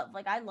I love.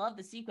 Like I love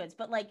the sequence,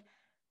 but like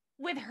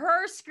with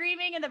her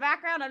screaming in the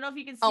background, I don't know if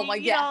you can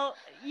see,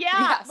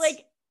 Yes.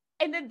 like,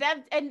 and then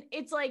that, and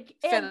it's like,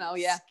 Finno,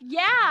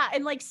 yeah.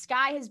 And like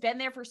Sky has been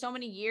there for so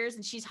many years,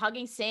 and she's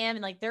hugging Sam,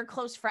 and like they're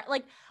close friends,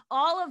 like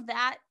all of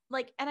that,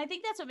 like, and I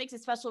think that's what makes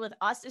it special with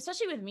us,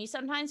 especially with me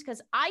sometimes,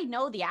 because I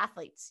know the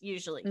athletes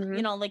usually,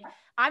 you know, like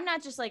I'm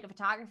not just like a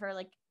photographer,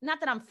 like not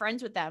that I'm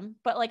friends with them,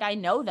 but like I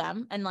know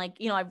them, and like,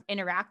 you know, I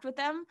interact with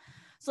them,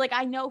 so like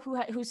I know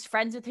who's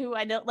friends with who,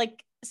 I know,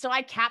 like, so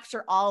I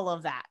capture all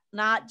of that,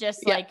 not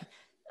just like,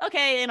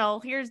 okay, you know,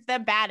 here's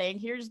them batting,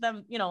 here's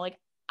them, you know, like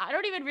I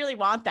don't even really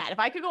want that. If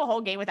I could go a whole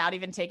game without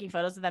even taking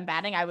photos of them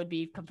batting, I would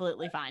be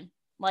completely fine.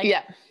 Like,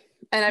 yeah.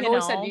 And I've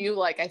always said to you,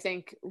 like, I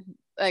think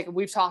like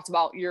we've talked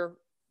about your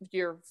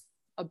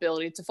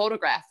ability to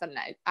photograph, and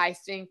I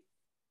think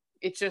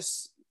it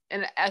just,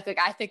 and I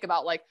think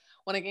about like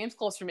when a game's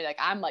close for me, like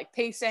I'm like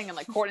pacing and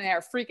like Courtney and I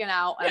are freaking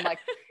out, and I'm like,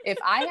 if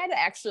I had to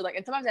actually like,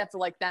 and sometimes I have to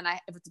like, then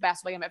if it's a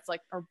basketball game, I have to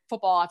like, or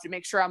football, I have to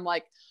make sure I'm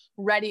like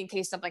ready in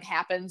case something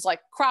happens,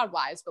 like crowd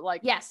wise, but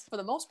like, yes, for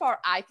the most part,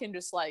 I can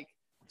just like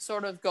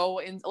sort of go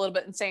in a little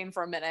bit insane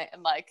for a minute,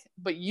 and like,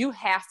 but you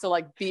have to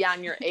like be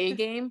on your A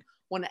game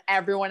when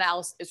everyone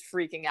else is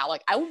freaking out.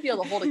 Like I wouldn't be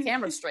able to hold a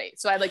camera straight.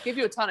 So I like give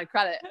you a ton of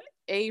credit,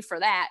 A, for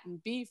that,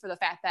 and B, for the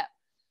fact that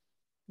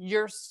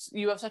you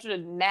have such a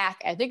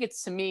knack. I think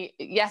it's, to me,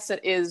 yes, it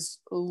is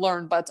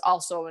learned, but it's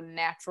also a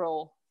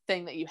natural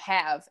thing that you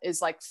have,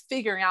 is like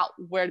figuring out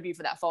where to be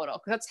for that photo.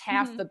 Cause that's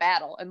half the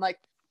battle. And like,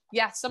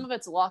 yeah, some of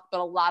it's luck,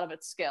 but a lot of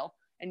it's skill.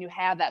 And you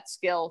have that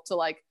skill to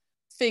like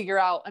figure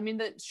out. I mean,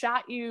 the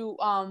shot you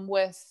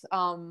with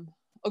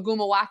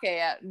Ogumawake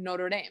at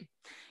Notre Dame.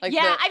 Like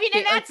yeah, I mean,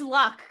 and that's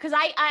luck, because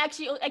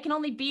I can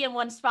only be in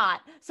one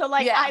spot, so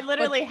like I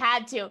literally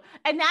had to,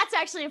 and that's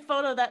actually a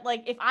photo that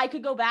like if I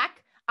could go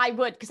back, I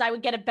would, because I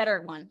would get a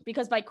better one,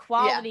 because my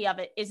quality of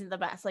it isn't the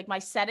best, like my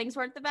settings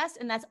weren't the best,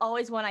 and that's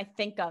always one I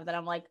think of, that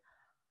I'm like,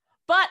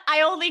 but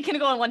I only can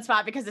go in one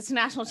spot because it's a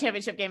national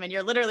championship game and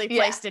you're literally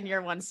placed in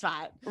your one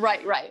spot.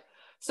 Right.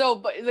 So,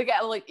 but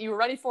like you were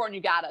ready for it and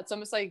you got it. It's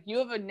almost like you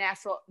have a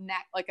natural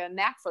knack, like a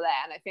knack for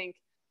that, and I think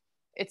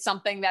it's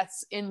something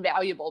that's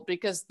invaluable,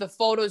 because the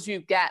photos you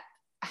get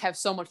have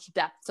so much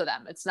depth to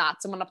them. It's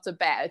not someone up to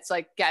bat. It's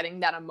like getting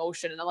that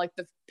emotion, and like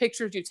the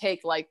pictures you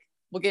take, like,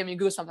 will give me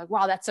goosebumps. Like,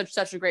 wow, that's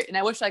such a great. And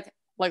I wish like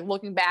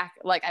looking back,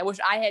 like I wish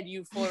I had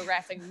you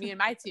photographing me and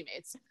my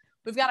teammates.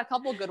 We've got a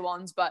couple good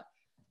ones, but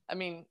I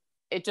mean,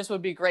 it just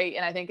would be great.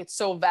 And I think it's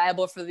so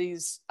valuable for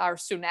our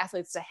student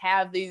athletes to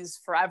have these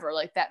forever,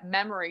 like that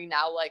memory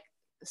now, like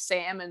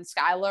Sam and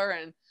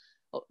Skylar and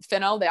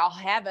Finno, they all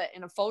have it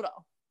in a photo.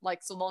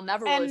 Like, so they'll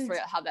never really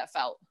forget how that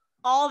felt.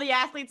 All the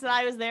athletes that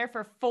I was there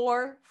for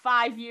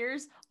 4-5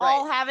 years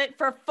all have it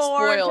for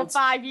 4 to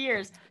 5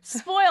 years.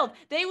 Spoiled.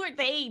 They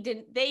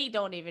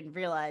don't even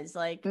realize,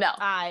 like, no.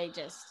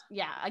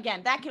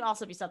 Again, that can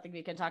also be something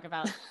we can talk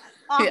about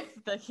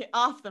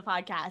off the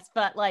podcast.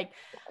 But like,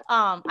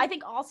 I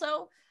think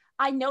also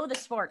I know the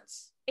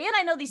sports and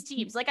I know these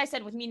teams. Like I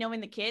said, with me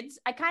knowing the kids,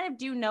 I kind of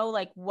do know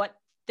like what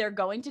they're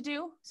going to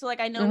do. So like,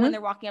 I know when they're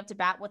walking up to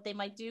bat, what they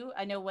might do.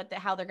 I know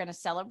how they're going to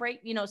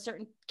celebrate, you know,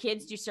 certain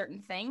kids do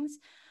certain things,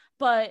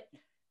 but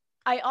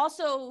I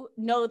also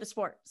know the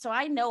sport. So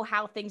I know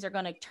how things are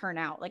going to turn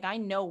out. Like I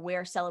know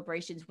where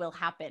celebrations will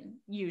happen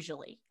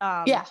usually.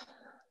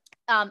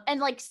 And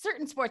like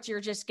certain sports, you're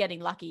just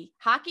getting lucky.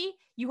 Hockey,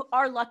 you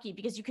are lucky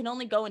because you can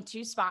only go in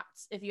 2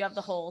 spots if you have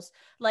the holes.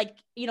 Like,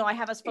 you know, I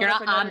have a photo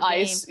for Notre Dame.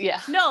 Ice. Yeah.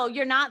 No,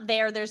 you're not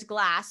there. There's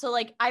glass. So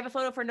like I have a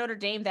photo for Notre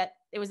Dame that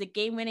it was a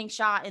game-winning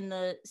shot in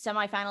the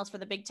semifinals for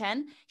the Big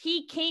Ten.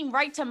 He came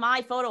right to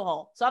my photo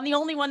hole. So I'm the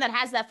only one that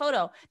has that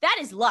photo. That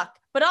is luck.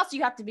 But also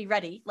you have to be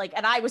ready. Like,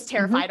 and I was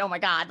terrified. Oh my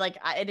God. Like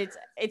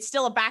it's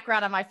still a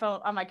background on my phone,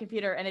 on my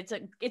computer. And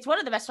it's one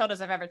of the best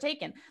photos I've ever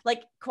taken,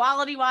 like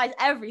quality wise,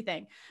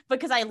 everything,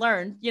 because I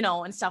learned, you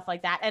know, and stuff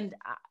like that. And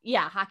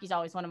hockey's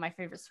always one of my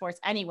favorite sports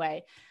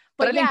anyway.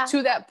 But I think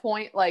to that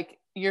point, like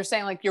you're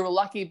saying, like you were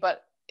lucky,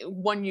 but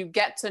when you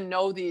get to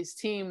know these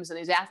teams and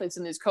these athletes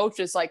and these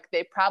coaches, like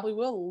they probably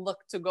will look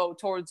to go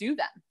towards you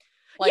then.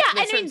 Like,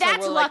 I mean,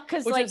 that's luck,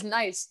 because which like, is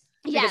nice.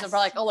 Because they're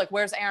like, oh, like,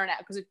 where's Aaron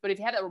at? But if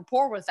you had a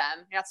rapport with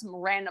them, you got some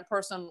random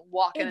person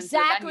walking into the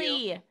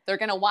venue, they're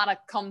going to want to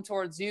come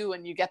towards you,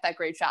 and you get that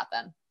great shot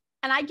then.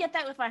 And I get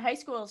that with my high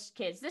school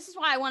kids. This is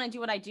why I want to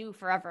do what I do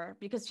forever,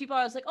 because people are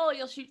always like, oh,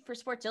 you'll shoot for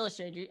Sports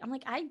Illustrated. I'm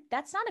like,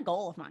 that's not a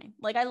goal of mine.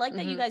 Like, I like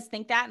that you guys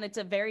think that, and it's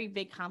a very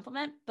big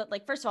compliment. But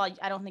like, first of all,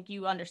 I don't think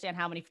you understand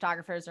how many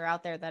photographers are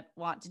out there that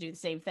want to do the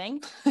same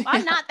thing.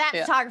 I'm not that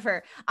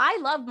photographer. I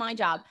love my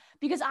job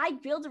because I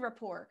build a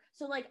rapport.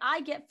 So like, I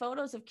get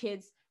photos of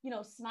kids, you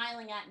know,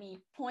 smiling at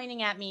me,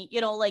 pointing at me,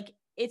 you know, like,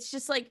 it's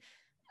just like,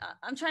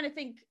 I'm trying to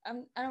think.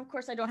 And of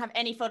course I don't have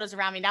any photos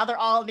around me. Now they're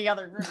all in the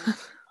other room.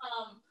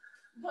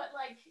 But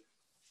like,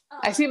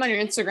 I see them on your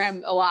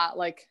Instagram a lot,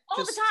 like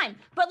all the time.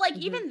 But like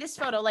even this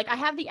photo, like I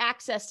have the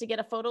access to get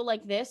a photo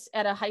like this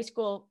at a high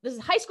school. This is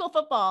high school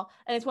football,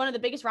 and it's one of the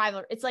biggest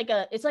rivalry. It's like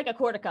a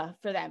Cortica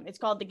for them. It's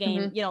called the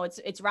game. You know,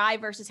 it's Rye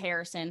versus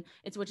Harrison.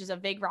 Which is a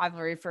big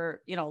rivalry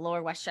for, you know,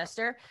 Lower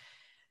Westchester.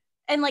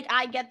 And like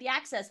I get the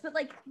access, but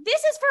like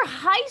this is for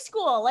high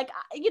school, like,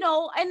 you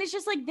know, and it's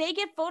just like they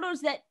get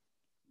photos that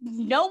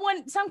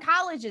some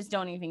colleges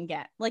don't even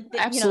get, like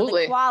you know,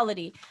 the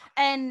quality.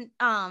 And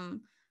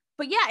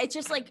but yeah, it's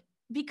just like,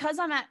 because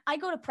I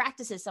go to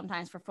practices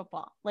sometimes for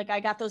football. Like I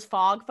got those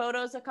fog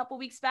photos a couple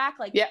weeks back.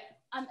 Like, yeah,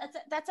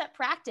 that's at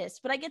practice,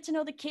 but I get to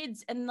know the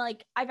kids. And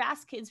like, I've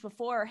asked kids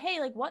before, hey,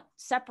 like what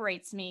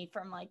separates me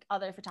from like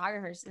other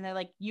photographers? And they're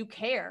like, you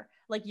care,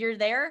 like you're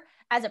there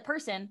as a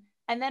person.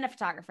 And then a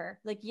photographer,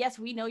 like, yes,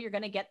 we know you're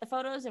going to get the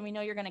photos and we know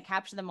you're going to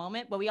capture the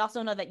moment, but we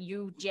also know that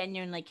you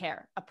genuinely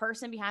care. A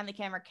person behind the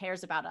camera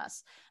cares about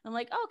us. And I'm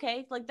like, oh,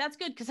 okay, like that's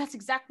good, because that's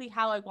exactly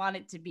how I want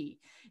it to be.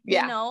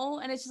 You know?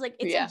 And it's just like,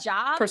 it's a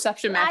job.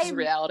 Perception matches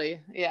reality.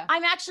 Yeah. I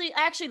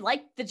actually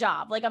like the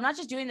job. Like, I'm not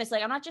just doing this.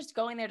 Like, I'm not just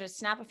going there to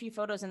snap a few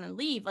photos and then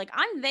leave. Like,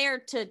 I'm there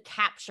to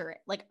capture it.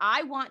 Like,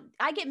 I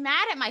get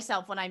mad at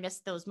myself when I miss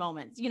those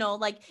moments, you know,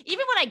 like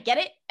even when I get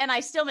it and I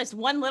still miss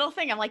one little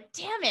thing, I'm like,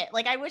 damn it.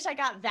 Like, I wish I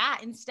got that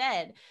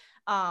instead.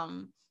 So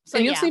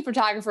and you'll see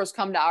photographers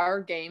come to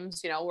our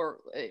games, you know,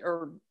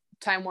 or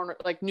Time Warner,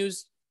 like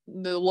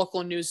the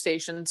local news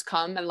stations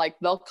come, and like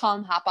they'll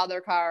come, hop out of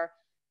their car,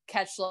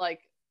 catch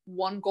like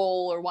one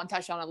goal or one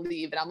touchdown and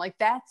leave. And I'm like,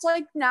 that's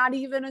like not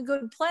even a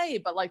good play.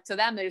 But like to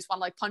them, they just want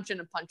to like punch in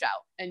and punch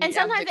out. And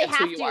sometimes they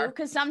have to,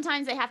 because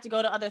sometimes they have to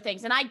go to other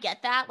things. And I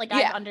get that. Like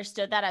I've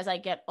understood that as I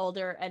get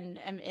older and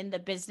am in the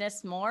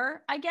business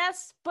more, I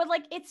guess. But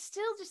like, it's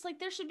still just like,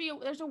 there's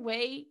a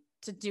way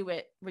to do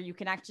it where you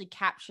can actually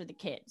capture the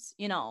kids,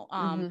 you know.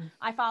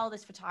 I follow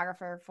this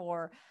photographer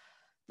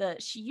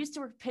she used to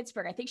work in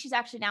Pittsburgh. I think she's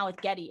actually now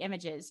with Getty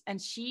Images, and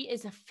she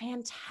is a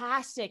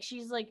fantastic.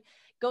 She's like,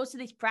 goes to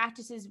these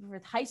practices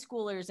with high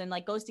schoolers and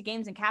like goes to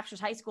games and captures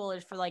high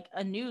schoolers for like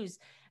a news.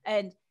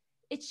 And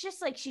it's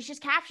just like, she's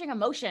just capturing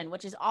emotion,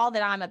 which is all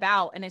that I'm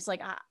about. And it's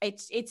like,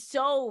 it's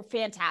so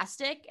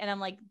fantastic. And I'm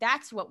like,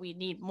 that's what we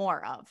need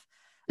more of.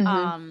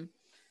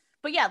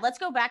 But yeah, let's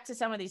go back to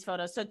some of these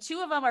photos. So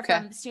 2 of them are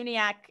from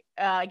SUNYAC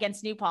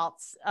against New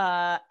Paltz,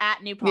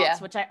 at New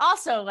Paltz, which I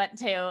also went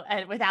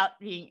to without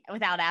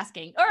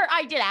asking, or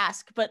I did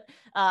ask, but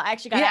I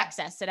actually got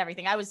access and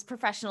everything. I was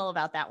professional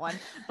about that one,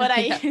 but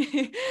I've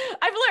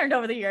learned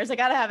over the years, I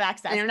got to have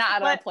access. And you're not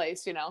out of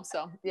place, you know,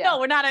 so no,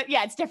 we're not.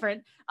 It's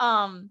different.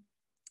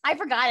 I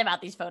forgot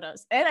about these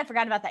photos, and I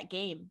forgot about that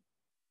game.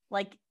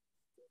 Like,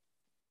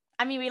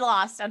 I mean, we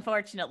lost,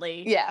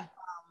 unfortunately. Yeah.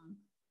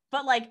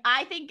 But like,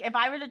 I think if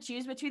I were to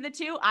choose between the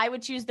 2, I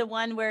would choose the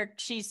one where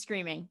she's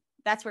screaming.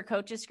 That's where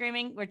Coach is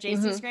screaming, where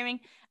Jason's screaming.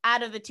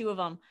 Out of the 2 of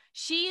them,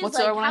 she's like,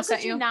 how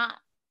could you not?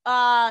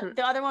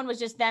 The other one was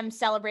just them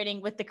celebrating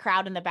with the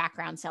crowd in the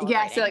background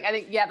celebrating. Yeah, so like I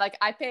think like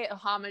I pay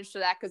homage to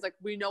that because like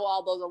we know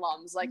all those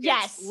alums. Like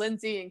it's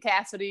Lindsay and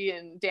Cassidy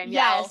and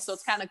Danielle, so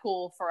it's kind of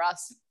cool for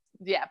us.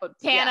 Yeah, but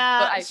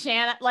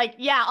Shanna, like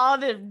all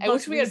the I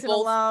wish we had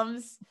both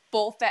alums,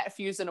 both that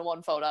fused into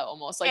one photo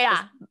almost. Like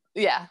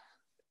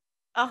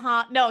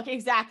no,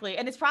 exactly.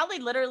 And it's probably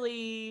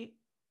literally,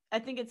 I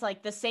think it's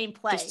like the same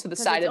play. Just to the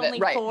side of it,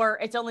 right.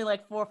 It's only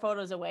like 4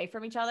 photos away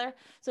from each other.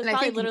 So it's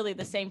probably literally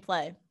the same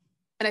play.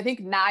 And I think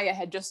Naya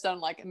had just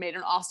made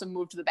an awesome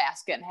move to the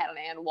basket and had an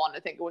and one.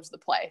 I think it was the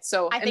play.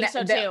 So I think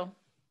so too.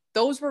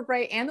 Those were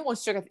great. And the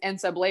ones she took at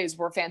NCAAs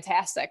were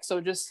fantastic. So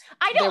I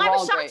know, I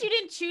was shocked you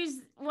didn't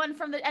choose one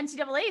from the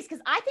NCAAs, because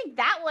I think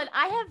that one,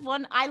 I have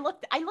one, I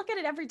look at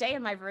it every day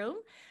in my room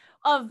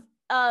of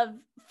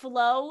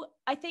Flo,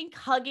 I think,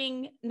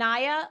 hugging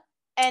Naya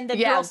and the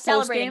girls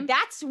celebrating.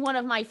 That's one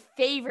of my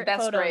favorite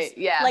photos. That's great.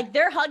 Yeah. Like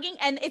they're hugging,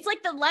 and it's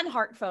like the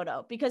Lenhart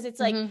photo, because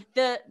it's like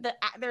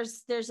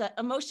there's a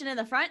emotion in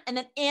the front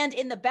and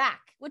in the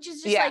back, which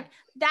is just like,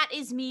 that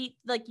is me,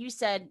 like you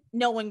said,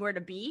 knowing where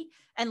to be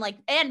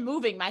and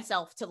moving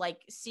myself to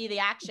like see the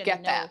action.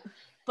 Get that.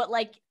 But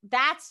like,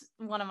 that's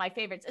one of my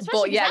favorites,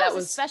 especially because that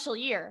was a special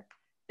year.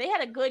 They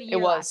had a good year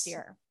last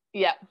year.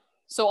 Yeah.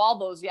 So all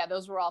those,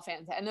 those were all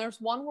fantastic. And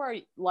there's one where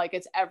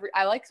like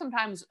I like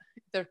sometimes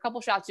there's a couple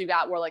shots you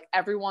got where like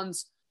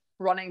everyone's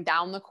running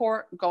down the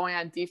court, going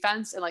on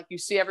defense, and like you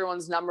see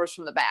everyone's numbers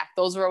from the back.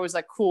 Those are always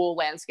like cool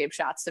landscape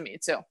shots to me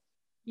too.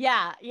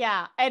 Yeah.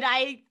 Yeah. And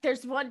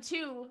there's one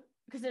too,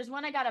 because there's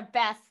one I got of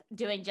Beth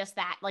doing just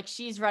that. Like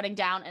she's running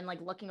down and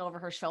like looking over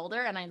her shoulder,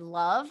 and I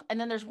love. And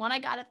then there's one I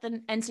got at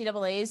the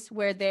NCAAs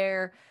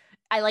where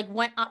I like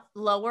went up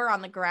lower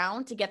on the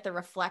ground to get the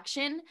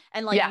reflection,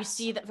 and like you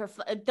see that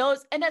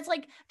those, and that's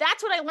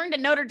what I learned at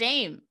Notre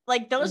Dame.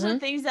 Like those are the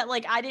things that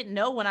like I didn't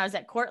know when I was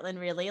at Cortland,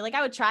 really. Like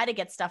I would try to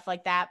get stuff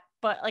like that,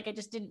 but like I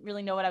just didn't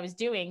really know what I was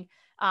doing.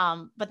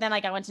 But then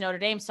like I went to Notre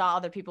Dame, saw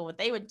other people what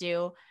they would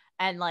do,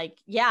 and like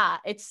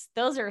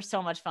those are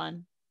so much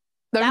fun.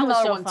 There's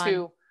another one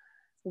too,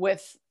 and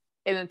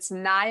it's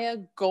Naya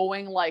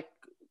going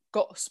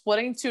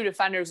splitting 2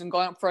 defenders and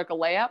going up for like a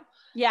layup.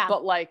 Yeah,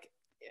 but like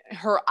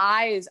her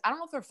eyes, I don't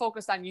know if they're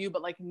focused on you,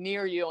 but like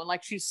near you. And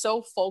like, she's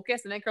so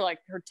focused, and I think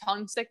her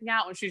tongue sticking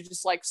out, and she's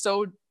just like,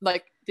 so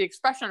like the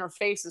expression on her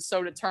face is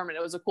so determined.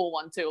 It was a cool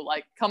one too.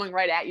 Like coming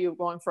right at you,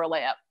 going for a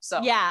layup.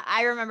 So yeah,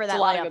 I remember that a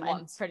lot layup. of good I'm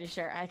ones. pretty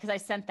sure because I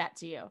sent that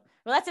to you.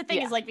 Well, that's the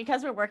thing is like,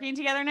 because we're working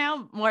together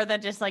now more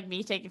than just like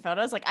me taking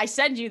photos, like I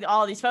send you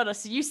all these photos.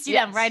 So you see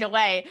them right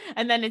away.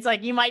 And then it's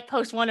like, you might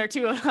post 1 or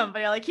 2 of them, but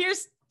you're like,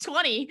 here's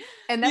 20.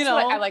 And that's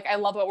what I like. I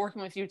love about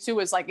working with you too,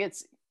 is like,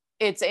 it's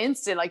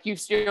instant. Like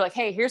you're like,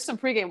 hey, here's some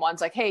pregame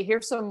ones. Like, hey,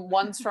 here's some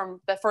ones from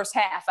the first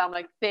half. I'm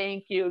like,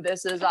 thank you.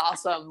 This is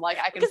awesome. Like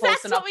I can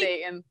post an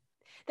update. And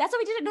that's what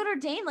we did at Notre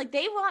Dame. Like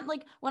they want,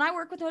 like when I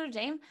work with Notre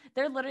Dame,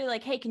 they're literally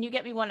like, hey, can you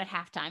get me one at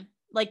halftime?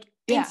 Like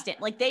instant,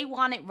 like they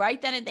want it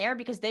right then and there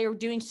because they are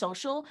doing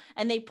social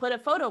and they put a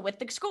photo with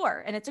the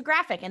score and it's a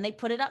graphic and they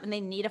put it up and they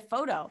need a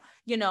photo,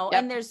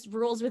 and there's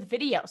rules with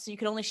video. So you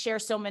can only share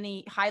so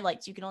many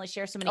highlights. You can only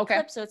share so many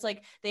clips. So it's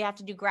like, they have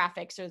to do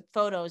graphics or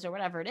photos or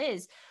whatever it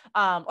is.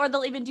 Or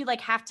they'll even do like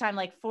halftime,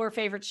 like 4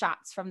 favorite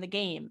shots from the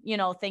game,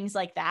 things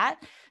like that.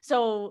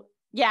 So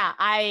yeah,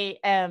 I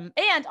am.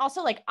 And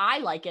also like, I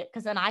like it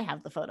because then I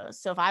have the photos.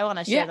 So if I want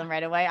to share them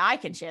right away, I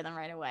can share them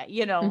right away,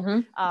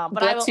 but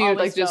I will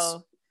always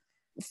go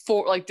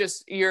for like,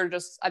 you're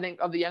just, I think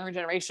of the younger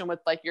generation with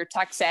like your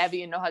tech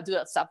savvy and know how to do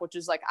that stuff, which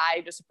is like,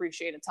 I just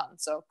appreciate a ton.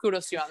 So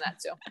kudos to you on that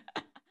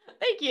too.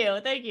 Thank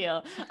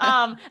you.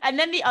 And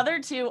then the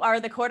other 2 are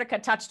the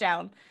Cortica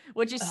touchdown,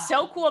 which is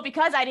so cool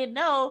because I didn't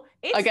know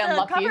it's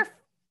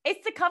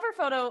the cover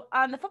photo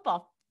on the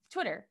football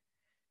Twitter.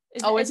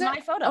 Is it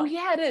my photo? Oh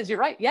yeah, it is. You're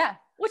right. Yeah.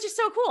 Which is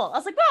so cool. I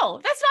was like, whoa,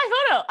 that's my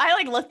photo. I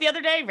like looked the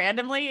other day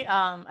randomly.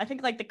 I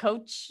think like the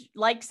coach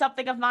liked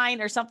something of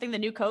mine or something, the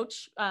new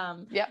coach.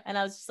 And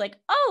I was just like,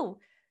 oh,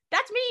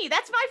 that's me.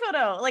 That's my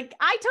photo. Like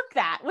I took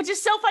that, which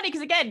is so funny.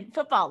 Cause again,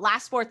 football,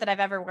 last sport that I've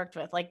ever worked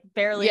with, like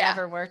barely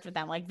ever worked with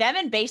them, like them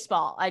and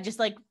baseball. I just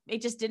like,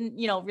 it just didn't,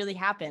 really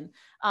happen.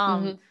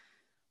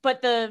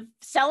 But the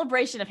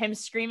celebration of him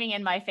screaming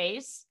in my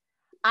face,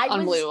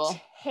 I was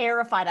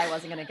terrified I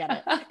wasn't going to get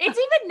it. It's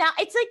even now,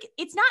 it's like,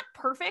 it's not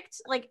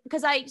perfect. Like,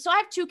 cause I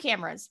have 2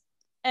 cameras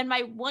and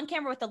my one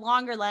camera with the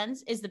longer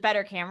lens is the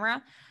better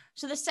camera.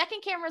 So the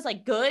second camera is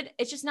like good.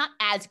 It's just not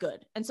as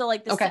good. And so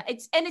like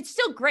it's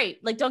still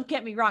great. Like, don't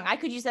get me wrong. I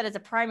could use that as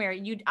a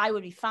primary. I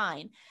would be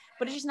fine,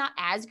 but it's just not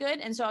as good.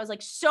 And so I was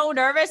like, so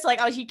nervous.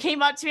 Like, he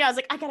came up to me. I was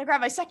like, I got to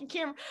grab my second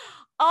camera.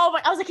 Oh,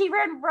 but I was like, he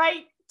ran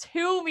right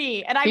to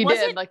me. And I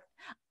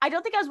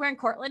don't think I was wearing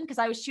Cortland because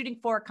I was shooting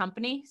for a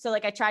company. So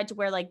like I tried to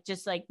wear like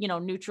just like,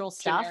 neutral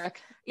stuff,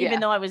 even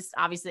though I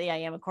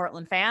am a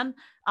Cortland fan.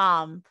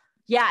 And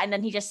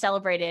then he just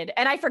celebrated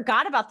and I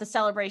forgot about the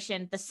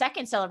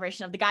second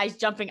celebration of the guys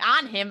jumping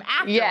on him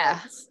afterwards. Yeah.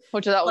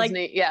 Which that was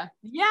neat. Yeah.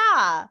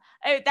 Yeah.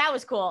 That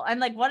was cool. And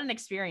like, what an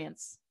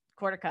experience.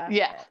 Cortica.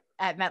 Yeah.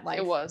 At MetLife.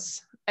 It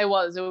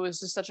was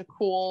just such a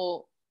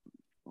cool,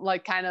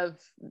 like kind of,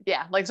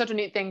 like such a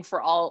neat thing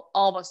for all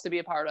of us to be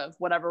a part of,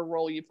 whatever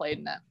role you played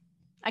in it.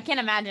 I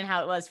can't imagine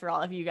how it was for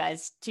all of you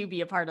guys to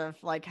be a part of,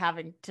 like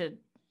having to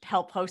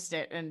help host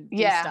it and do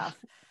stuff.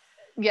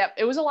 Yeah,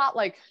 it was a lot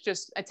like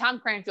just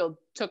Tom Cranfield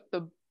took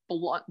the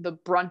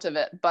brunt of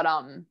it, but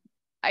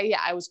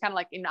I was kind of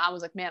like, I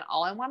was like, man,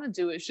 all I want to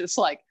do is just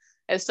like,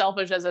 as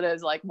selfish as it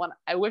is, like when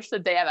I wish the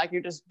day I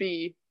could just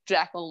be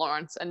Jacqueline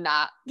Lawrence and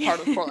not part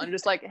of Portland,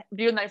 just like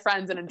be with my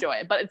friends and enjoy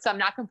it. But I'm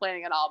not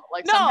complaining at all. But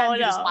like sometimes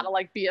you just want to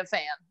like be a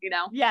fan,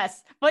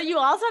 Yes, but you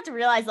also have to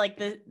realize like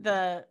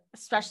the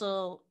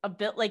special a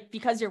bit, like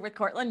because you're with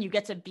Cortland, you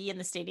get to be in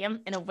the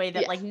stadium in a way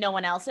that like no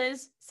one else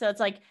is. So it's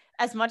like,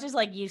 as much as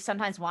like you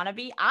sometimes want to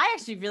be, I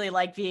actually really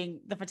like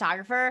being the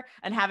photographer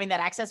and having that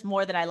access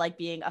more than I like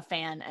being a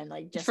fan and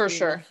like just for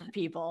sure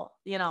people,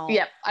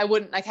 Yeah, I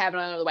wouldn't like have it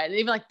another way. And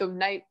even like the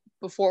night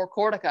before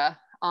Cortica,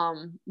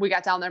 we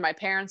got down there, my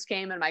parents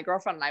came and my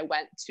girlfriend and I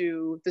went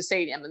to the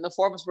stadium and the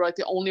 4 of us were like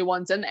the only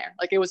ones in there.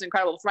 Like it was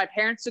incredible for my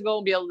parents to go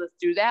and be able to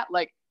do that.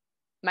 Like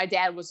my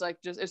dad was like,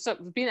 it's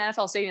being an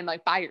NFL stadium,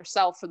 like by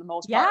yourself for the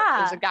most part.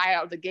 There's a guy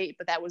out of the gate,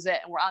 but that was it.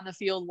 And we're on the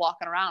field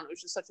walking around. It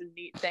was just such a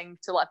neat thing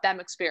to let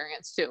them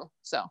experience too.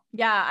 So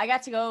yeah, I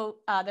got to go.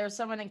 There was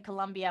someone in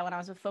Columbia when I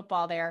was with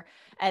football there,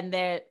 and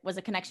there was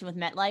a connection with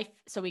MetLife.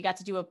 So we got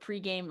to do a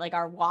pregame, like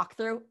our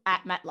walkthrough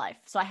at MetLife.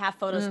 So I have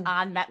photos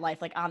on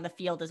MetLife, like on the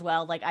field as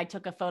well. Like I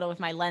took a photo with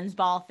my lens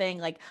ball thing,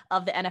 like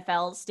of the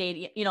NFL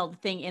stadium, the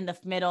thing in the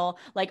middle,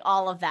 like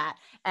all of that.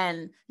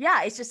 And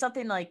yeah, it's just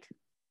something like,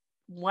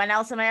 when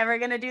else am I ever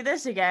going to do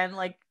this again?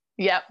 Like,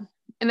 yep.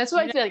 And that's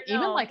what I feel like,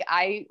 even like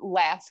I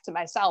laugh to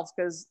myself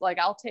because like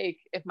I'll take,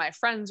 if my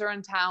friends are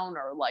in town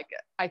or like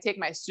I take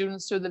my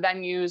students to the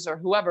venues or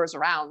whoever's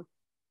around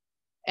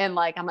and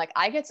like, I'm like,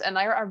 our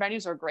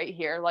venues are great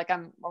here. Like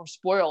we're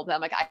spoiled. And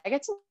I'm like, I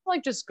get to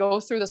like, just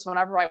go through this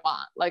whenever I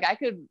want. Like I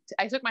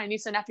took my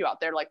niece and nephew out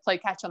there to like play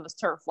catch on this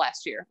turf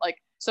last year. Like,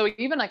 so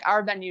even like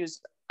our venues,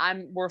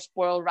 we're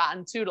spoiled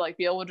rotten too, to like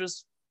be able to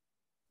just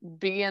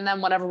be in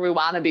them whenever we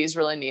want to be is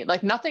really neat.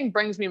 Like nothing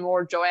brings me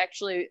more joy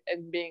actually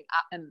in being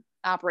in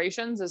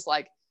operations is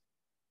like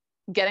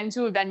getting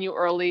to a venue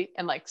early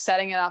and like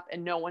setting it up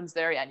and no one's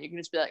there yet. You can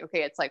just be like,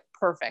 okay, it's like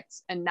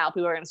perfect. And now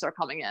people are going to start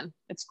coming in.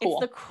 It's cool.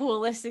 It's the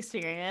coolest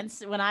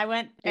experience. When I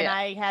went and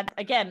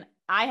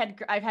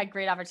I've had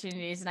great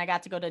opportunities, and I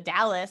got to go to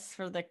Dallas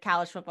for the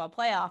college football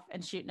playoff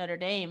and shoot Notre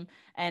Dame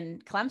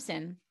and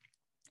Clemson.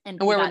 And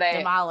where were they?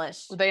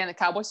 Demolished. Were they in the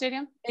Cowboy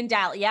Stadium? In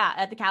Dallas, yeah,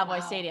 at the Cowboy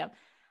Stadium.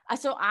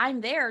 So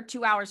I'm there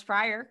 2 hours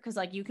prior because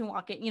like you can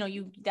walk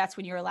in, that's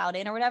when you're allowed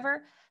in or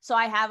whatever. So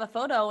I have a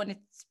photo, and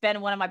it's been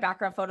one of my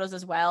background photos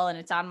as well, and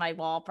it's on my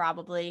wall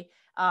probably,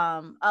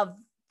 of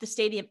the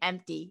stadium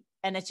empty,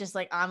 and it's just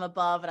like I'm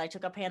above, and I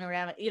took a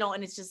panorama,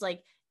 and it's just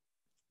like,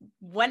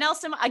 when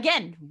else am I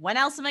going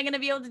to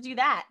be able to do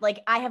that? Like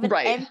I have an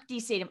empty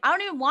stadium. I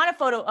don't even want a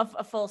photo of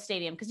a full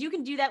stadium because you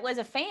can do that as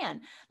a fan.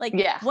 Like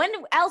when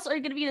else are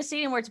you going to be in a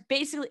stadium where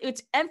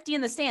it's empty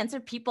in the stands? There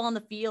are people on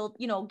the field,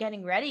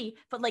 getting ready,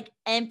 but like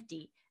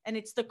empty. And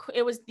it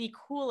was the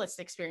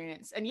coolest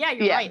experience. And yeah,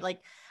 you're right.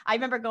 Like I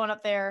remember going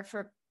up there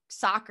for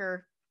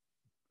soccer,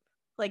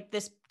 like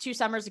this 2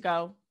 summers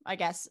ago, I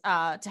guess,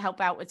 to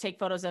help out with take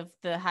photos of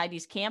the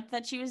Heidi's camp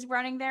that she was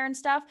running there and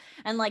stuff.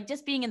 And like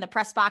just being in the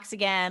press box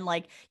again,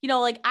 like,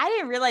 like I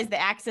didn't realize the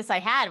access I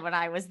had when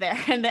I was there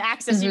and the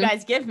access you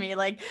guys give me.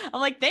 Like, I'm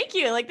like, thank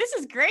you. Like, this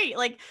is great.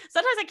 Like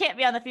sometimes I can't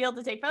be on the field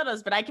to take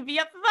photos, but I can be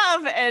up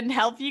above and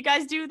help you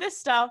guys do this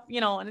stuff,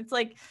 and it's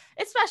like,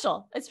 it's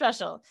special. It's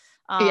special.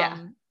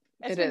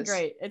 It's been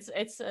great.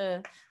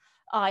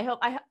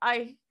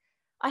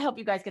 I hope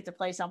you guys get to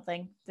play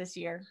something this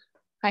year.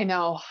 I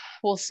know.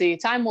 We'll see.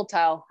 Time will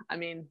tell. I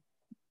mean,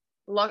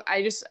 look,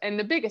 and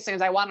the biggest thing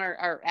is I want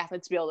our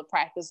athletes to be able to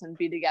practice and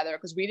be together,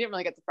 because we didn't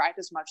really get to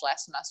practice much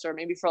last semester,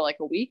 maybe for like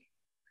a week.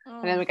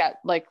 And then we got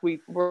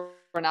we're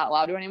not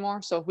allowed to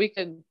anymore. So if we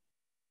could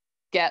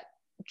get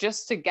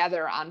just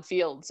together on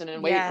fields and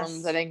in weight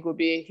rooms, I think would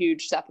be a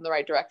huge step in the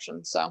right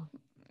direction. So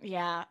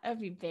yeah, that'd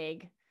be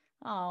big.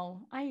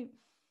 Oh,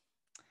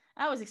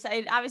 I was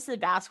excited. Obviously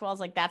basketball is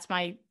like, that's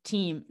my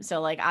team.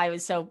 So like I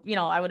was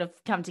I would have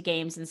come to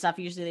games and stuff.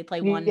 Usually they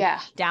play one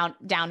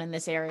down in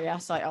this area.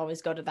 So I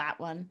always go to that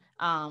one.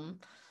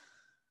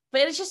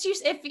 But it's just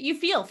if you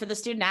feel for the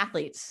student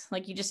athletes,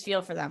 like you just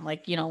feel for them,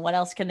 like, what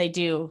else can they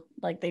do?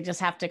 Like they just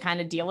have to kind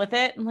of deal with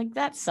it. And like,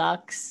 that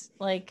sucks.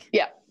 Like,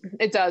 yeah,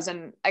 it does.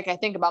 And like, I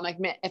think about like,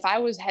 man, if I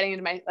was heading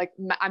into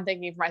I'm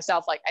thinking for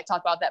myself, like I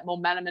talked about that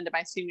momentum into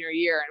my senior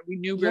year and we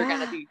knew we were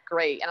going to be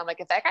great. And I'm like,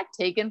 if that got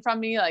taken from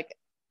me, like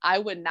I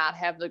would not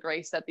have the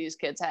grace that these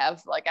kids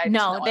have. Like I just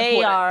know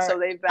they are. So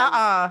they've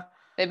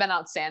been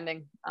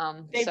outstanding.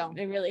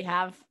 They really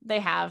have. They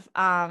have.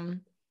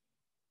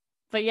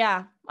 But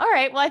yeah. All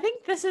right. Well, I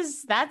think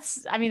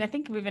I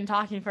think we've been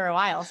talking for a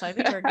while, so I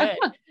think we're good.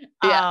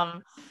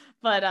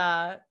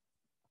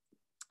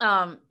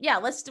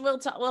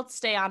 We'll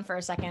stay on for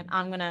a second.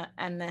 I'm going to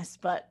end this,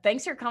 but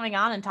thanks for coming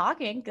on and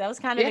talking. That was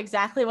kind of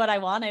exactly what I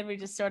wanted. We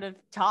just sort of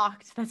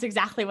talked. That's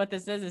exactly what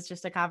this is. It's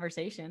just a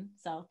conversation.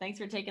 So thanks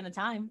for taking the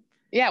time.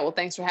 Yeah. Well,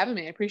 thanks for having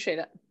me. I appreciate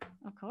it.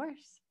 Of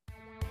course.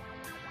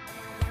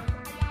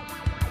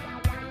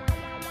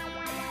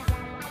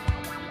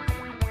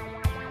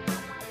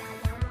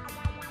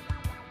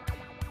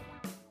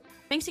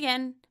 Thanks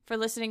again for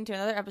listening to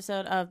another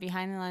episode of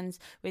Behind the Lens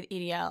with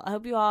EDL. I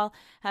hope you all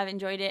have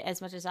enjoyed it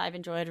as much as I've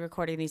enjoyed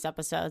recording these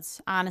episodes.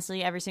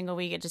 Honestly, every single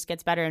week it just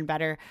gets better and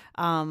better.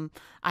 I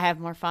have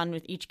more fun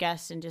with each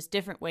guest in just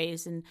different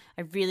ways, and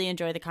I really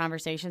enjoy the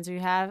conversations we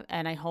have,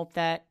 and I hope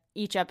that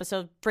each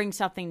episode brings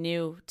something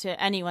new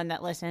to anyone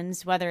that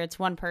listens, whether it's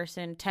one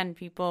person, 10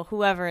 people,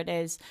 whoever it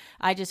is.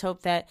 I just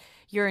hope that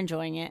you're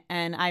enjoying it,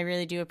 and I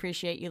really do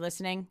appreciate you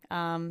listening.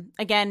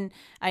 Again,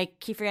 I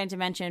keep forgetting to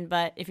mention,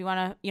 but if you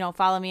want to,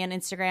 follow me on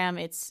Instagram,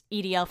 it's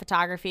EDL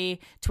Photography.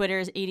 Twitter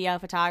is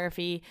EDL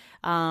Photography.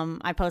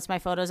 I post my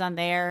photos on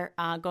there.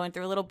 Going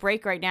through a little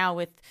break right now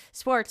with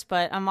sports,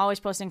 but I'm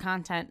always posting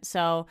content,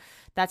 so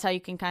that's how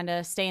you can kind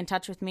of stay in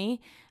touch with me.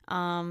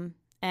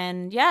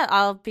 And yeah,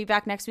 I'll be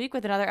back next week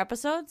with another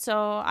episode.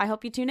 So I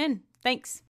hope you tune in. Thanks.